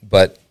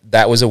but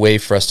that was a way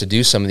for us to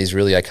do some of these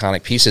really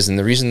iconic pieces. And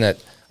the reason that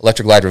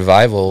Electric Glide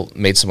Revival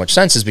made so much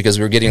sense is because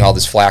we were getting all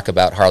this flack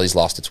about Harley's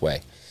lost its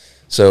way.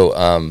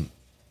 So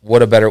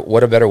what a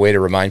better way to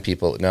remind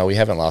people, no, we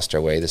haven't lost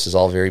our way. This is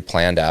all very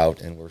planned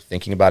out, and we're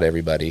thinking about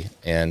everybody,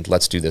 and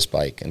let's do this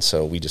bike. And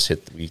so we just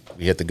hit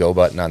the go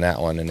button on that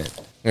one, and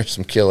there's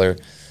some killer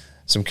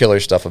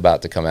stuff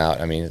about to come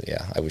out. I mean,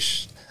 yeah,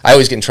 I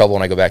always get in trouble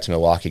when I go back to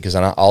Milwaukee because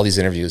on all these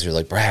interviews, they're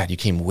like, Brad, you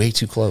came way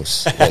too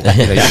close.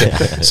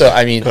 So,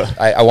 I mean,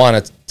 I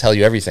want to tell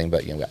you everything,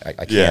 but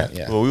I can't.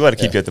 Yeah. Well, we want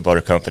to keep you at the Motor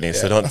Company,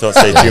 so don't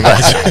say too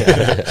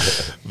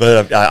much.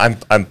 But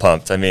I'm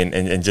pumped. I mean,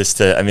 and just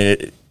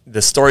to,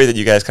 the story that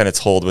you guys kind of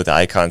told with the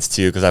icons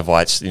too, because I've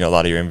watched a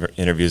lot of your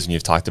interviews and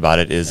you've talked about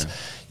it, is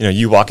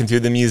you walking through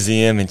the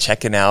museum and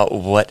checking out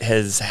what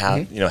has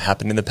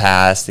happened in the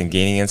past and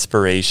gaining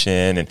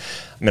inspiration. And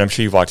I'm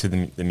sure you've walked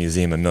through the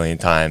museum a million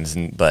times,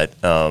 but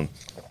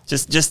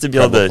just to be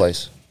able to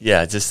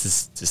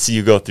just to see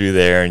you go through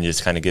there and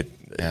just kind of get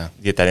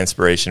that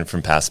inspiration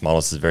from past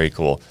models is very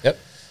cool. Yep.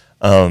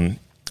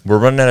 We're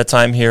running out of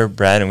time here,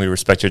 Brad, and we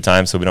respect your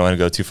time, so we don't want to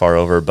go too far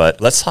over. But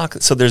let's talk.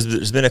 So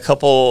there's been a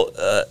couple,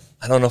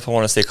 I don't know if I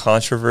want to say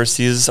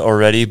controversies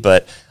already,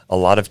 but a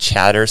lot of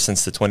chatter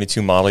since the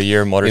 22 model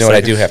year motorcycle. I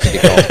do have to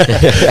get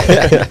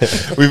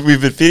going.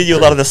 we've been feeding you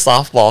a lot of the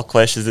softball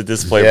questions at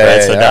this point,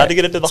 Brad. So now to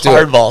get into the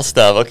hardball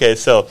stuff. Okay,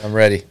 so I'm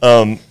ready.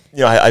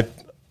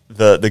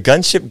 The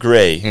Gunship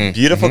Gray,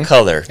 beautiful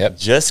color,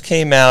 just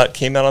came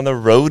out on the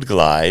Road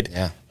Glide.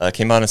 Yeah.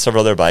 Came out on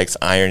several other bikes,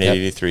 Iron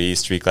 883,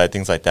 Street Glide,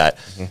 things like that.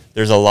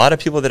 There's a lot of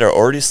people that are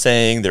already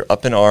saying, they're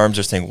up in arms,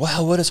 they're saying,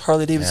 wow, what is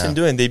Harley-Davidson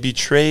doing? They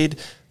betrayed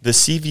the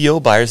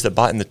CVO buyers that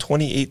bought in the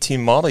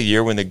 2018 model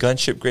year when the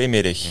Gunship Gray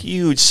made a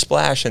huge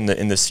splash in the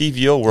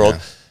CVO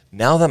world.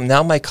 Yeah.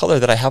 Now my color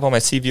that I have on my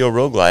CVO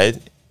Road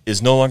Glide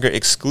is no longer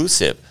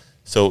exclusive.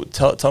 So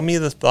tell me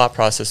the thought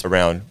process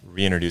around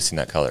reintroducing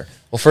that color.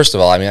 Well, first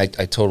of all, I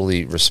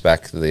totally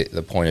respect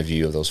the point of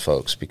view of those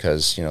folks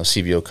because,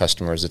 CVO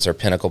customers, it's our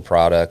pinnacle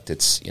product.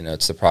 It's,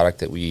 it's the product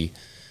that we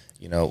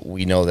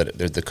know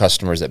that the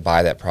customers that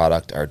buy that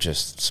product are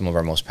just some of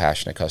our most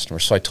passionate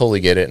customers. So I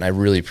totally get it, and I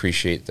really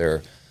appreciate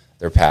their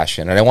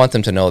passion. And I want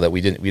them to know that we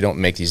don't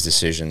make these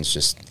decisions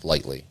just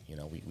lightly.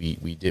 We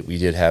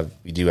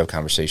do have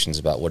conversations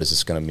about what is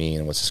this going to mean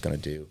and what's this going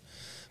to do.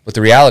 But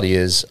the reality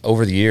is,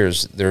 over the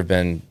years, there have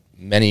been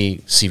many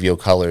CVO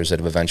colors that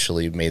have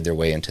eventually made their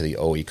way into the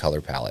OE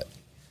color palette.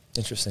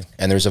 Interesting.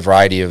 And there's a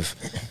variety of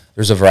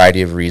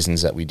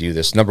reasons that we do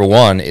this. Number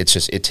one, it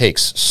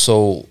takes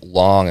so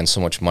long and so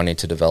much money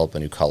to develop a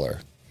new color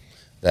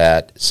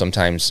that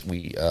sometimes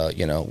we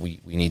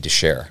need to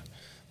share.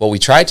 What we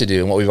try to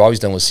do and what we've always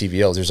done with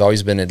CVOs, there's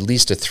always been at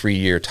least a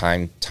 3-year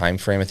time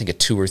frame. I think a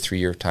 2 or 3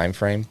 year time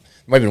frame. There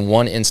might have been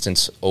one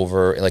instance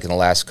over in the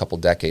last couple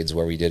decades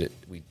where we did it.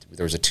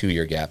 There was a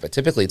 2-year gap, but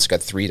typically it's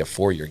got 3 to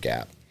 4 year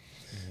gap.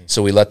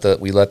 So we let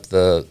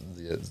the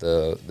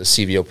the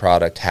CVO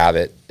product, have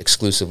it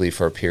exclusively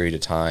for a period of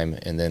time,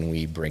 and then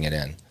we bring it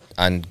in.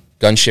 On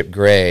Gunship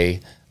Gray,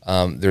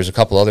 there's a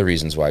couple other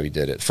reasons why we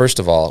did it. First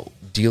of all,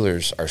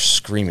 dealers are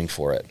screaming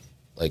for it.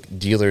 Like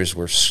dealers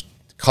were,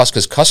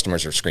 because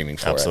customers are screaming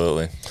for it.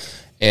 Absolutely.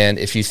 And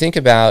if you think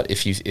about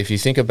if you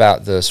think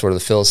about the sort of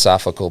the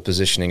philosophical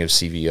positioning of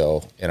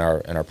CVO in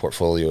our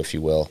portfolio, if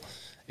you will,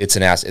 it's the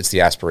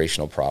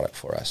aspirational product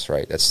for us,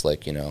 right? That's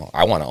like,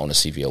 I want to own a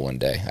CVO one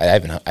day. I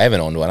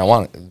haven't owned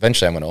one.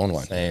 Eventually I'm going to own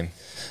one. Same.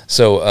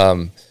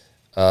 So,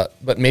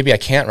 but maybe I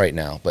can't right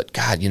now. But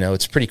God,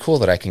 it's pretty cool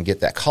that I can get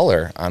that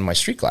color on my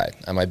Street Glide,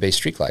 on my base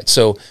Street Glide.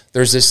 So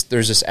there's this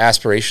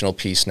aspirational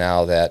piece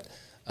now that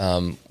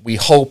we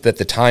hope that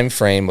the time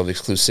frame of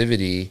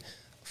exclusivity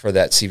for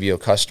that CVO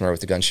customer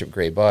with the Gunship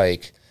Gray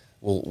bike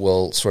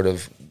will sort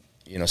of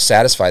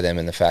satisfy them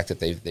in the fact that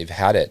they've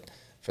had it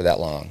for that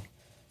long.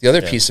 The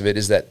other piece of it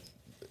is that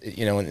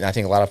and I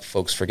think a lot of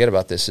folks forget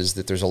about this, is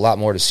that there's a lot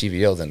more to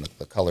CVO than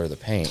the color of the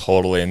paint.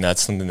 Totally, and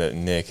that's something that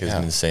Nick has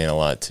been saying a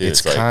lot too.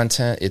 It's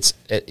content.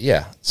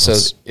 So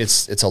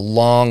it's a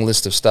long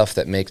list of stuff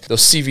that makes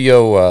those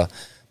CVO,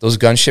 those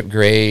Gunship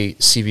Gray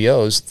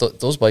CVOs.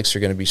 Those bikes are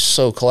going to be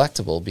so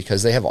collectible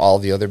because they have all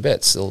the other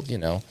bits.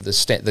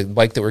 The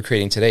bike that we're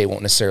creating today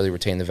won't necessarily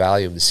retain the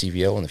value of the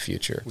CVO in the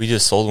future. We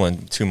just sold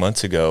one 2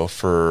 months ago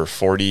for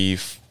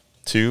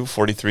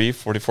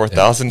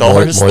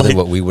 $44,000. More than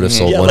what we would have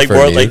sold one like for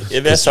more new. like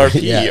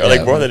MSRP, or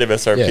like more than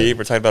MSRP. Yeah.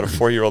 We're talking about a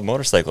 4-year-old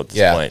motorcycle at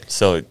this point.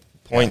 So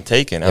point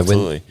taken,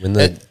 absolutely. When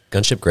the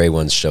Gunship Gray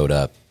ones showed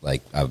up,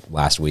 like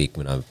last week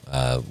when I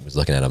was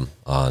looking at them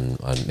on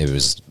maybe it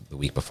was the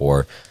week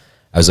before,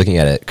 I was looking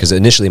at it because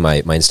initially my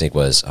instinct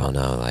was, oh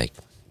no, like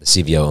the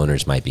CVO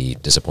owners might be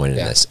disappointed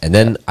in this. And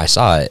then I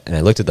saw it and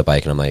I looked at the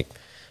bike and I'm like,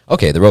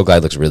 okay, the Road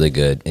Glide looks really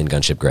good in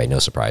Gunship Gray, no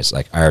surprise.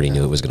 Like, I already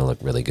knew it was going to look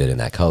really good in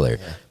that color.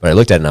 Yeah. But I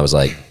looked at it and I was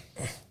like,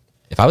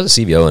 if I was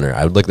a CVO owner,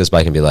 I would look at this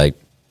bike and be like,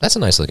 that's a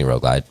nice looking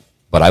Road Glide.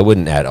 But I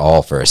wouldn't at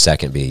all for a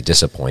second be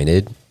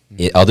disappointed.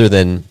 Other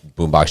than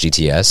Boombox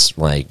GTS,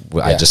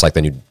 I just like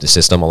the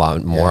system a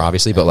lot more,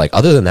 obviously. But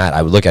other than that,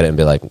 I would look at it and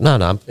be like, no,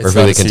 I'm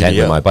perfectly content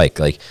with my bike.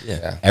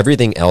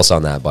 Everything else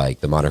on that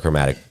bike, the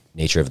monochromatic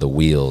nature of the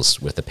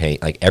wheels with the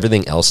paint,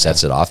 everything else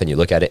sets it off, and you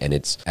look at it and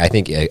it's, I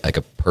think, like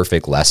a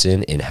perfect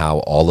lesson in how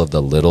all of the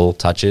little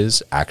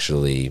touches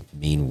actually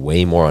mean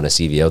way more on a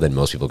CVO than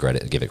most people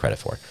give it credit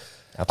for.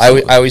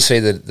 I always say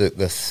that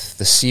the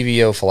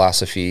CVO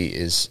philosophy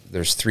is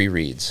there's 3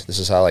 reads. This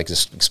is how I like to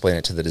explain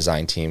it to the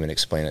design team and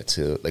explain it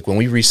to, when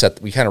we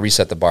kind of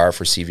reset the bar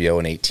for CVO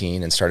in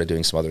 2018 and started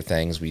doing some other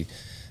things. We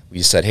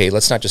said, hey,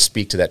 let's not just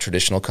speak to that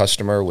traditional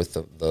customer with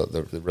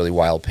the really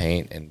wild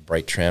paint and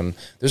bright trim.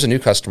 There's a new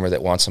customer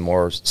that wants a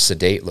more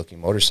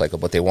sedate-looking motorcycle,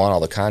 but they want all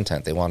the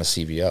content. They want a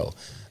CVO.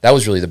 That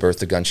was really the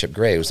birth of Gunship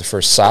Gray. It was the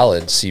first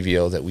solid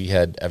CVO that we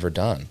had ever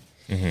done.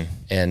 Mm-hmm.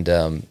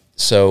 And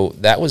so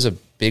that was a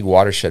big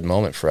watershed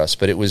moment for us.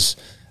 But it was,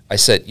 I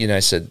said,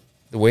 the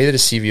way that a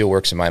CVO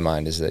works in my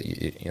mind is that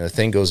the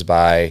thing goes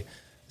by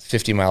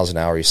 50 miles an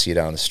hour, you see it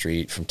out on the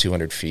street from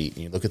 200 feet,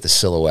 and you look at the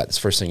silhouette, it's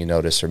the first thing you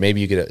notice, or maybe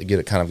you get a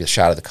kind of a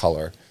shot of the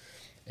color,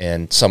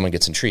 and someone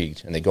gets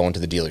intrigued, and they go into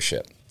the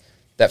dealership.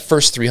 That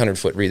first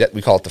 300-foot read,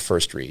 we call it the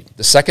first read.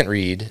 The second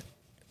read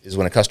is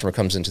when a customer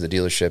comes into the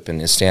dealership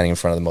and is standing in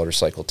front of the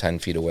motorcycle 10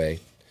 feet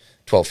away,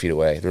 12 feet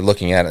away. They're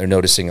looking at it, they're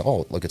noticing,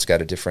 oh, look, it's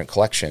got a different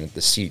collection.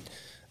 The seat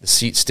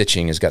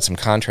stitching has got some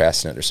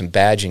contrast in it. There's some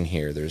badging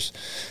here.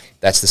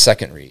 That's the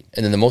second read.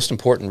 And then the most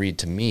important read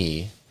to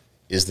me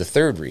is the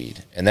third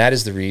read, and that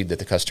is the read that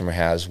the customer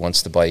has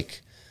once the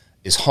bike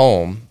is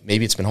home.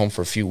 Maybe it's been home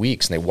for a few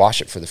weeks, and they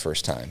wash it for the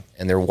first time,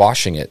 and they're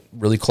washing it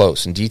really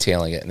close and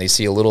detailing it, and they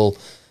see a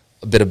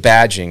bit of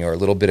badging or a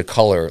little bit of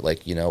color, or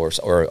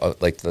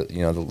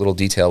the little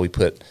detail we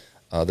put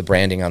the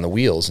branding on the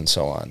wheels and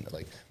so on.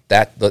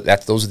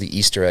 Those are the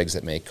Easter eggs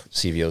that make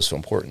CVOs so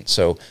important.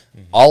 So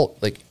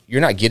you're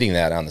not getting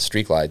that on the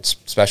Street Glide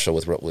special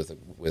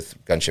with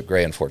Gunship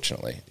Gray,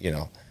 unfortunately.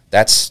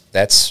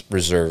 That's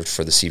reserved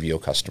for the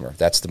CVO customer.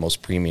 That's the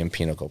most premium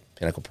pinnacle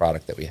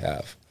product that we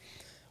have.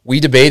 We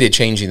debated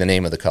changing the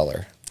name of the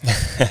color.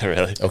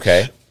 Really?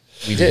 Okay,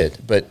 we did,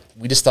 but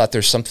we just thought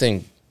there's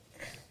something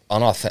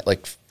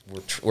unauthentic.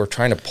 We're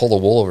trying to pull the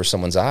wool over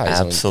someone's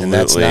eyes. Absolutely, and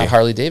that's not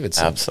Harley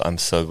Davidson. I'm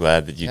so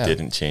glad that you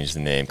didn't change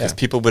the name, because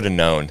people would have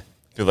known.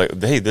 They're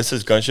like, hey, this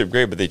is Gunship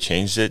Gray, but they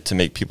changed it to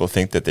make people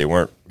think that they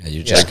weren't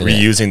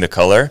reusing the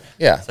color.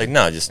 Yeah. It's like,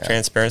 no, just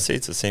transparency.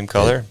 It's the same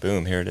color. Yeah.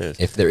 Boom, here it is.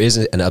 If there is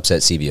an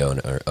upset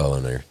CVO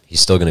owner, he's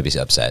still going to be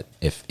upset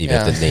if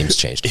the name's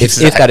changed. If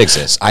that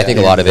exists. I think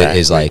a lot of it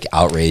is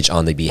outrage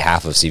on the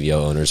behalf of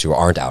CVO owners who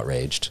aren't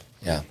outraged.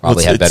 Yeah.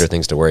 Probably have better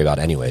things to worry about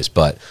anyways.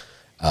 But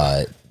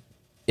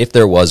if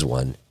there was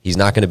one, he's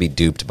not going to be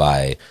duped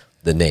by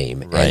the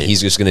name. Right. And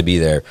he's just going to be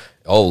there.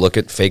 Oh, look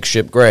at fake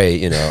Ship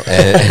Gray, and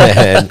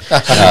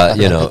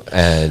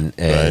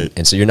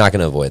so you're not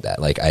going to avoid that.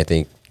 I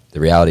think the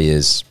reality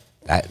is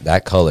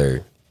that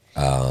color,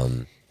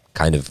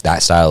 kind of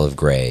that style of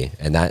gray,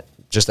 and I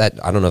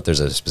don't know if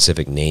there's a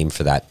specific name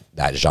for that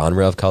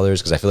genre of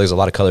colors, because I feel like there's a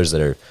lot of colors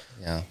that are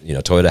Yeah. You know,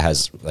 Toyota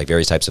has like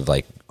various types of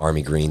like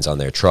army greens on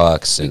their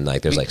trucks, and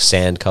like there's like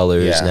sand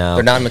colors now.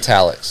 They're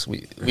non-metallics.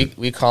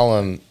 We call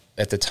them,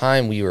 at the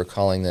time we were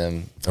calling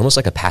them Almost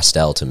like a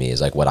pastel to me is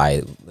like what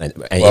I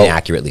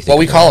inaccurately think. What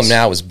we of call as. them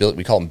now is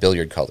we call them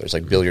billiard colors,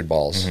 like billiard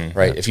balls,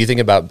 right? If you think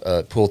about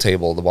a pool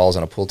table, the balls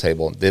on a pool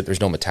table, there's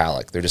no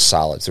metallic. They're just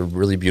solids. They're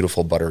really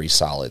beautiful, buttery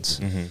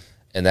solids.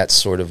 And that's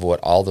sort of what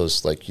all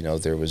those, like, you know,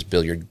 there's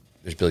billiard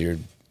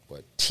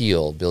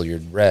teal,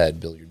 billiard red,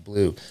 billiard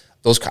blue.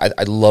 Those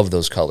I love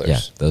those colors. Yeah,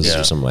 those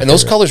are some of my and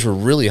those favorite. colors were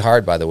really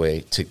hard, by the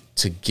way,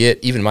 to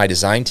get even my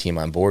design team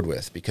on board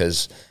with,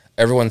 because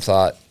everyone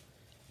thought,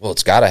 well,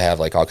 it's got to have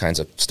like all kinds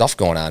of stuff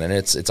going on, and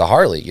it's a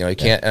Harley, you know, you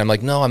can't. And I'm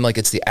like, no,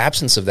 it's the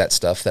absence of that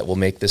stuff that will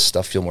make this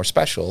stuff feel more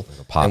special,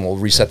 and will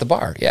reset the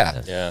bar.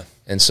 Yeah.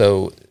 And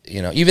so,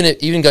 you know, even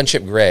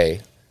Gunship Gray,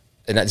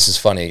 and this is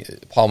funny.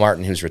 Paul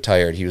Martin, who's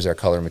retired, he was our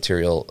color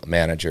material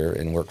manager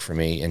and worked for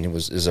me, and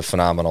is a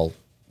phenomenal.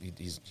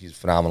 He's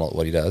phenomenal at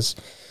what he does.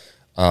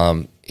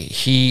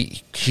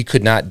 He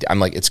could not. I'm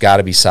like, it's got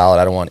to be solid.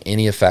 I don't want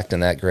any effect in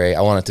that gray. I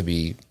want it to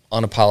be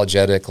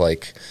unapologetic,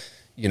 like,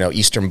 you know,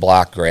 Eastern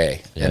Bloc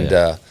gray.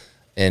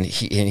 And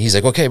he's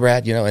like, okay,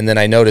 Brad, you know. And then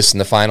I noticed in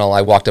the final,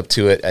 I walked up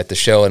to it at the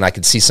show, and I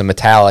could see some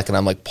metallic, and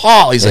I'm like,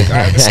 Paul. He's like, all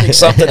right, let's sneak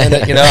something in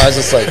it. You know, I was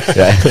just like,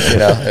 you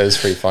know, it was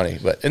pretty funny.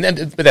 But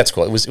that's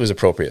cool. It was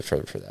appropriate for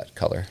that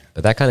color.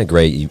 But that kind of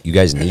gray, you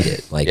guys need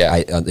it. Like,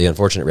 the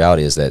unfortunate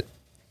reality is that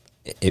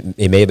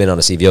it may have been on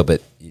a CVO,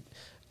 but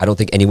I don't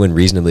think anyone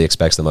reasonably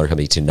expects the motor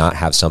company to not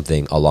have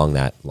something along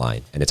that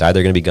line. And it's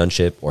either going to be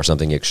Gunship or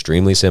something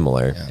extremely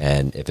similar. Yeah.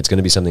 And if it's going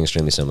to be something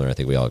extremely similar, I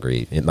think we all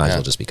agree it might as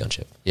well just be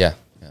Gunship. Yeah.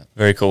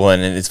 Very cool.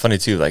 And it's funny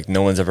too, like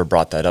no one's ever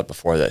brought that up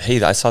before, that,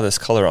 hey, I saw this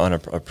color on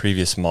a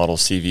previous model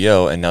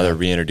CVO and now they're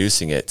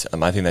reintroducing it.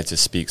 I think that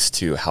just speaks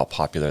to how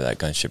popular that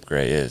Gunship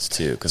Gray is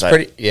too. Cause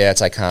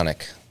it's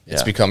iconic.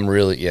 It's become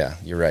really,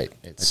 you're right.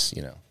 It's,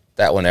 you know,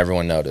 that one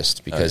everyone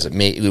noticed because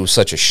it was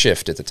such a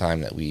shift at the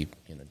time that we,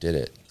 you know, did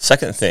it.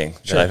 Second thing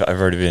that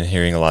I've already been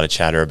hearing a lot of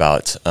chatter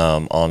about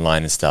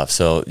online and stuff.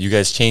 So you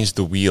guys changed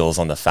the wheels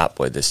on the Fat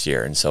Boy this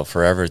year. And so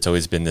forever it's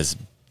always been this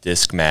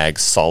disc mag,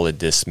 solid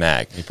disc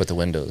mag. You put the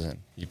windows in.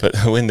 You put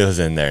the windows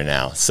in there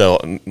now.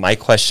 So my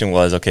question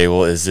was, okay,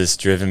 well, is this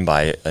driven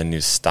by a new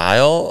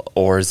style,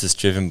 or is this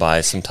driven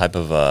by some type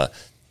of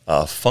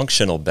a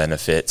functional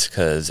benefit?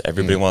 Because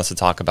everybody wants to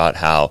talk about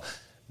how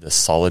the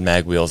solid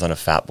mag wheels on a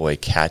Fat Boy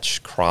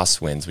catch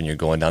crosswinds when you're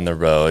going down the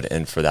road,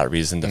 and for that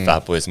reason, the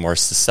Fat Boy is more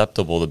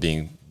susceptible to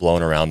being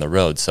blown around the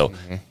road. So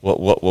what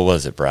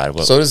was it, Brad?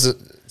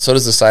 So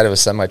does the side of a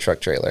semi-truck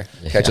trailer.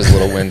 Catches a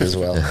little wind as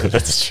well.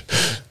 That's true.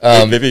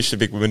 Maybe you should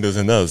make windows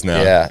in those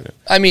now. Yeah.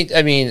 I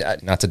mean,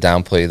 not to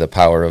downplay the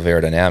power of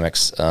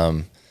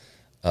aerodynamics,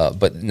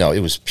 but no, it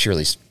was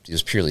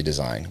purely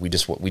design.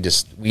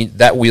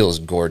 That wheel is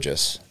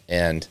gorgeous,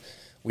 and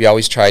we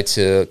always try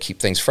to keep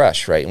things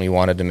fresh, right? And we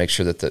wanted to make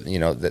sure that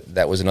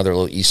that was another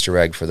little Easter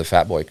egg for the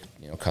Fat Boy,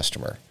 you know,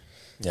 customer.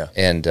 Yeah.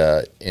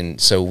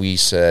 And so we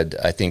said,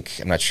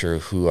 I'm not sure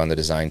who on the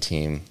design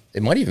team.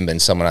 It might even been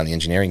someone on the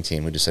engineering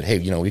team who just said, hey,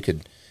 you know, we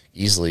could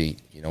easily,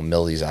 you know,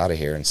 mill these out of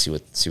here and see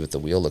what the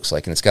wheel looks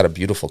like. And it's got a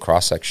beautiful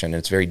cross section, and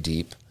it's very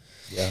deep.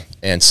 Yeah.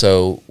 And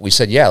so we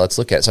said, yeah, let's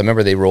look at it. So I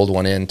remember they rolled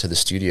one into the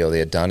studio. They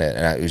had done it,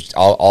 and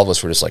all of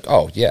us were just like,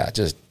 oh yeah,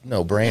 just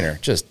no brainer,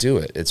 just do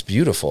it. It's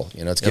beautiful.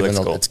 You know, it's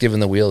given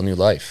the wheel a new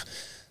life.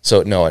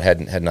 So no, it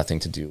had nothing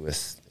to do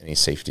with any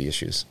safety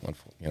issues.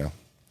 You know,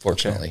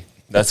 fortunately. Okay.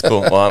 That's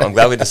cool. Well, I'm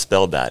glad we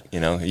dispelled that.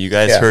 You know, you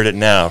guys heard it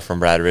now from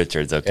Brad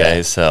Richards.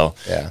 Okay, so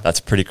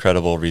that's a pretty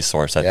credible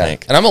resource, I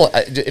think. And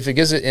if it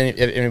gives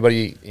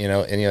anybody, you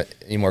know,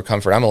 any more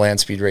comfort, I'm a land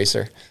speed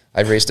racer.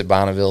 I've raced at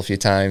Bonneville a few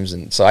times,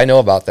 and so I know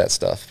about that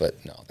stuff. But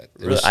no,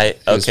 it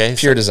was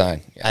pure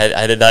design. Yeah.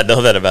 I did not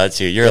know that about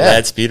you. You're a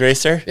land speed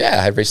racer?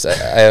 Yeah, I've raced. I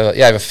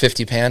have a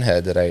 50 pan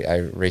head that I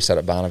raced out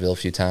at Bonneville a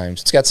few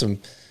times. It's got some.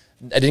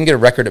 I didn't get a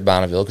record at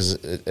Bonneville because,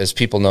 as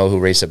people know who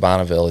race at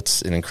Bonneville,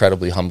 it's an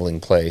incredibly humbling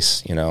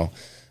place. You know,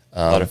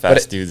 a lot of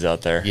fast dudes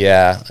out there.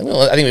 Yeah, I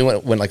think we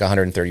went like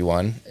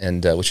 131,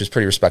 and which is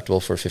pretty respectable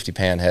for a 50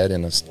 pan head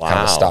in a kind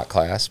of a stock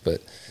class.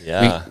 But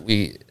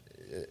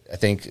I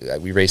think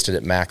we raced it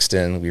at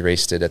Maxton. We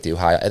raced it at the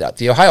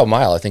Ohio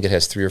Mile. I think it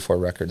has 3 or 4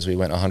 records. We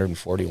went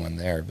 141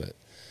 there. But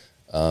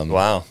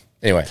wow.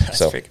 Anyway, that's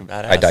so freaking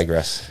badass. I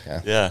digress.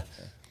 Yeah.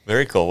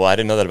 Very cool. Well, I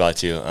didn't know that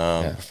about you.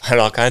 Find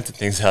all kinds of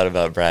things out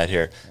about Brad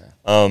here.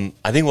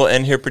 I think we'll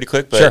end here pretty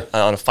quick, but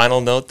on a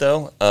final note,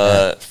 though,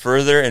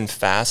 Further and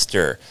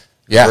Faster,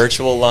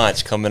 virtual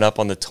launch coming up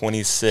on the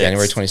 26th.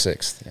 January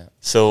 26th, yeah.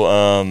 So,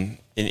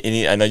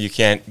 I know you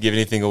can't give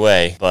anything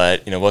away,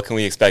 but, you know, what can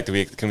we expect?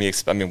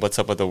 What's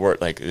up with the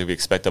work? Like, do we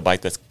expect a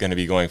bike that's going to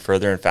be going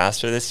further and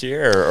faster this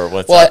year, or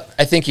what's up?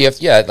 I think you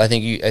have, I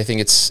think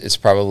it's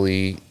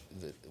probably...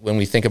 When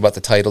we think about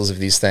the titles of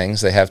these things,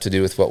 they have to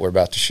do with what we're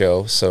about to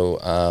show. So,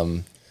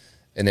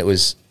 and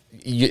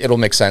it'll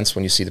make sense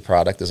when you see the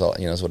product. Is what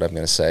I'm going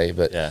to say.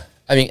 But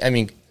I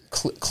mean,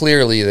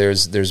 clearly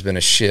there's been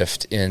a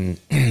shift in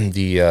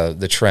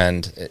the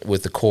trend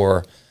with the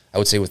core I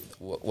would say with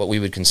what we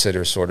would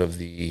consider sort of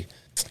the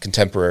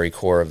contemporary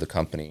core of the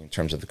company in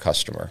terms of the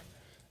customer.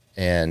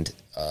 And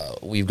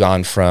we've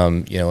gone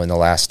from, in the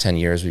last 10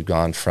 years, we've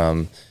gone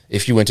from,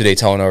 if you went to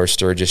Daytona or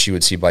Sturgis, you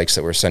would see bikes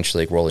that were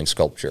essentially like rolling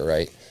sculpture,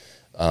 right?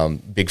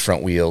 Big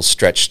front wheels,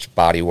 stretched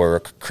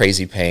bodywork,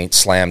 crazy paint,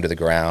 slammed to the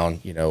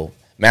ground,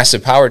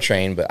 massive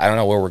powertrain, but I don't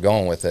know where we're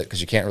going with it because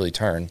you can't really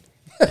turn.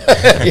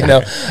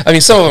 I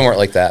mean, some of them weren't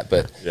like that,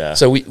 but yeah.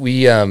 So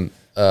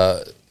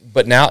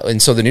but now, and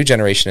so the new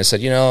generation has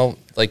said,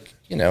 like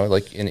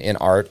in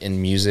art,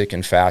 in music,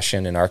 in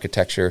fashion, in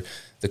architecture,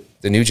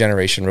 the new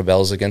generation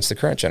rebels against the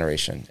current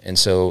generation. And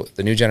so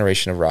the new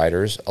generation of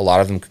riders, a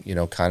lot of them,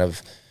 kind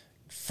of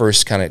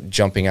first kind of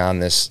jumping on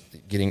this,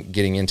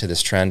 getting into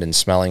this trend and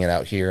smelling it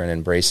out here and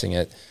embracing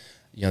it.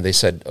 They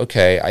said,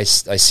 okay, I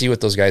see what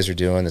those guys are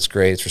doing. It's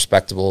great. It's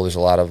respectable. There's a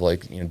lot of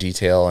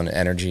detail and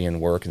energy and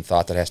work and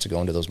thought that has to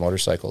go into those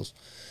motorcycles.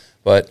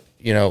 But,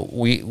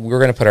 we're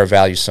going to put our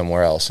value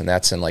somewhere else, and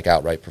that's in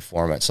outright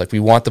performance. We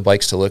want the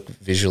bikes to look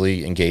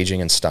visually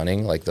engaging and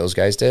stunning like those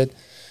guys did,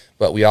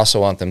 but we also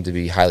want them to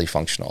be highly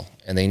functional,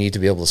 and they need to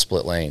be able to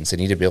split lanes. They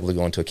need to be able to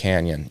go into a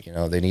canyon.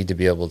 They need to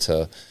be able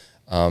to,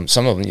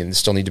 some of them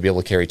still need to be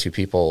able to carry 2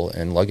 people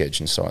and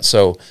luggage and so on.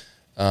 So,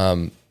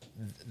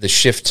 the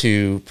shift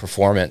to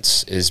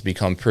performance is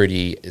become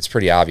it's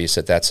pretty obvious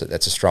that that's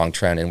a strong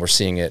trend, and we're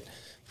seeing it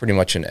pretty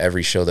much in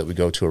every show that we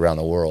go to around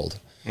the world.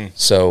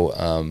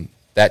 So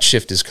that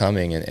shift is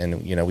coming,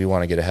 and we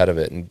want to get ahead of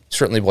it. And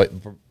certainly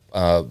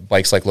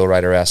bikes like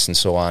Lowrider S and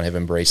so on have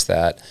embraced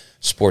that.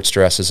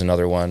 Sportster S is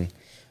another one.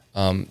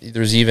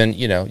 There's even,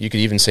 you could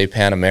even say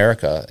Pan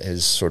America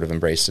has sort of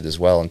embraced it as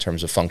well in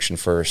terms of function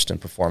first and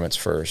performance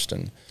first,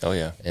 and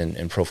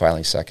and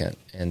profiling second.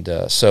 And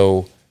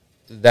so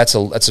that's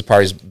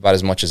probably about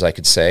as much as I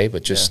could say,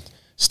 but just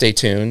stay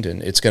tuned,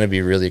 and it's going to be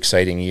a really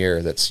exciting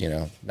year that's,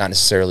 not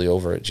necessarily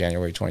over at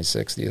January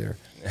 26th either.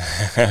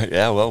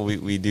 Yeah, well,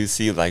 we do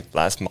see,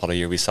 last model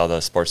year, we saw the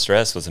Sportster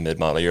S was a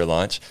mid-model year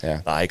launch. Yeah.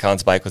 The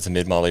Icons bike was a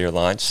mid-model year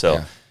launch.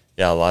 So,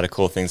 a lot of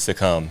cool things to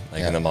come,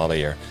 in the model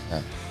year.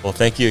 Yeah. Well,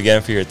 thank you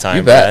again for your time,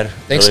 you bet. Brad.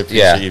 Thanks, really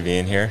appreciate you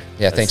being here.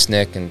 Yeah, thanks,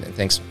 Nick, and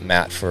thanks,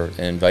 Matt, for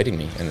inviting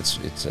me. And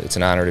it's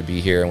an honor to be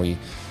here, and we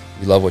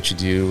love what you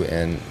do,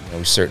 and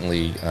we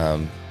certainly a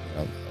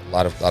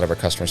lot of our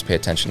customers pay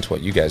attention to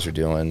what you guys are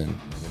doing and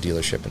the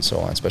dealership and so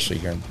on, especially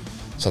here in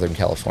Southern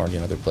California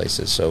and other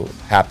places. So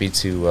happy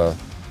to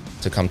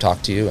come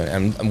talk to you,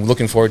 and I'm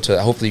looking forward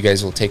to. Hopefully, you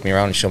guys will take me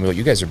around and show me what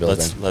you guys are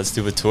building. Let's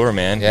do a tour,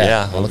 man.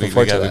 Yeah, I'm looking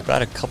forward to that. We've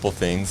got a couple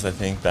things I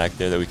think back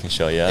there that we can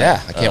show you.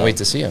 Yeah, I can't wait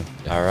to see them.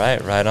 All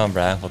right on,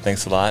 Brad. Well,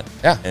 thanks a lot.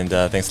 Yeah, and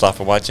thanks a lot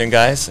for watching,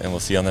 guys. And we'll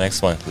see you on the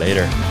next one.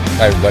 Later.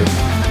 Bye, everybody.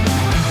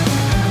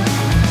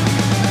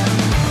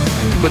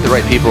 Put the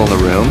right people in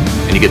the room,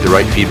 and you get the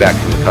right feedback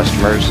from the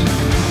customers.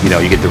 You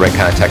get the right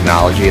kind of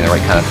technology and the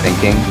right kind of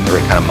thinking, the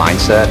right kind of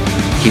mindset.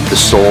 Keep the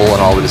soul in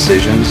all the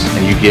decisions,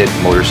 and you get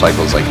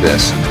motorcycles like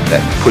this that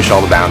push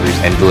all the boundaries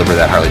and deliver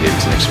that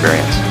Harley-Davidson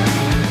experience.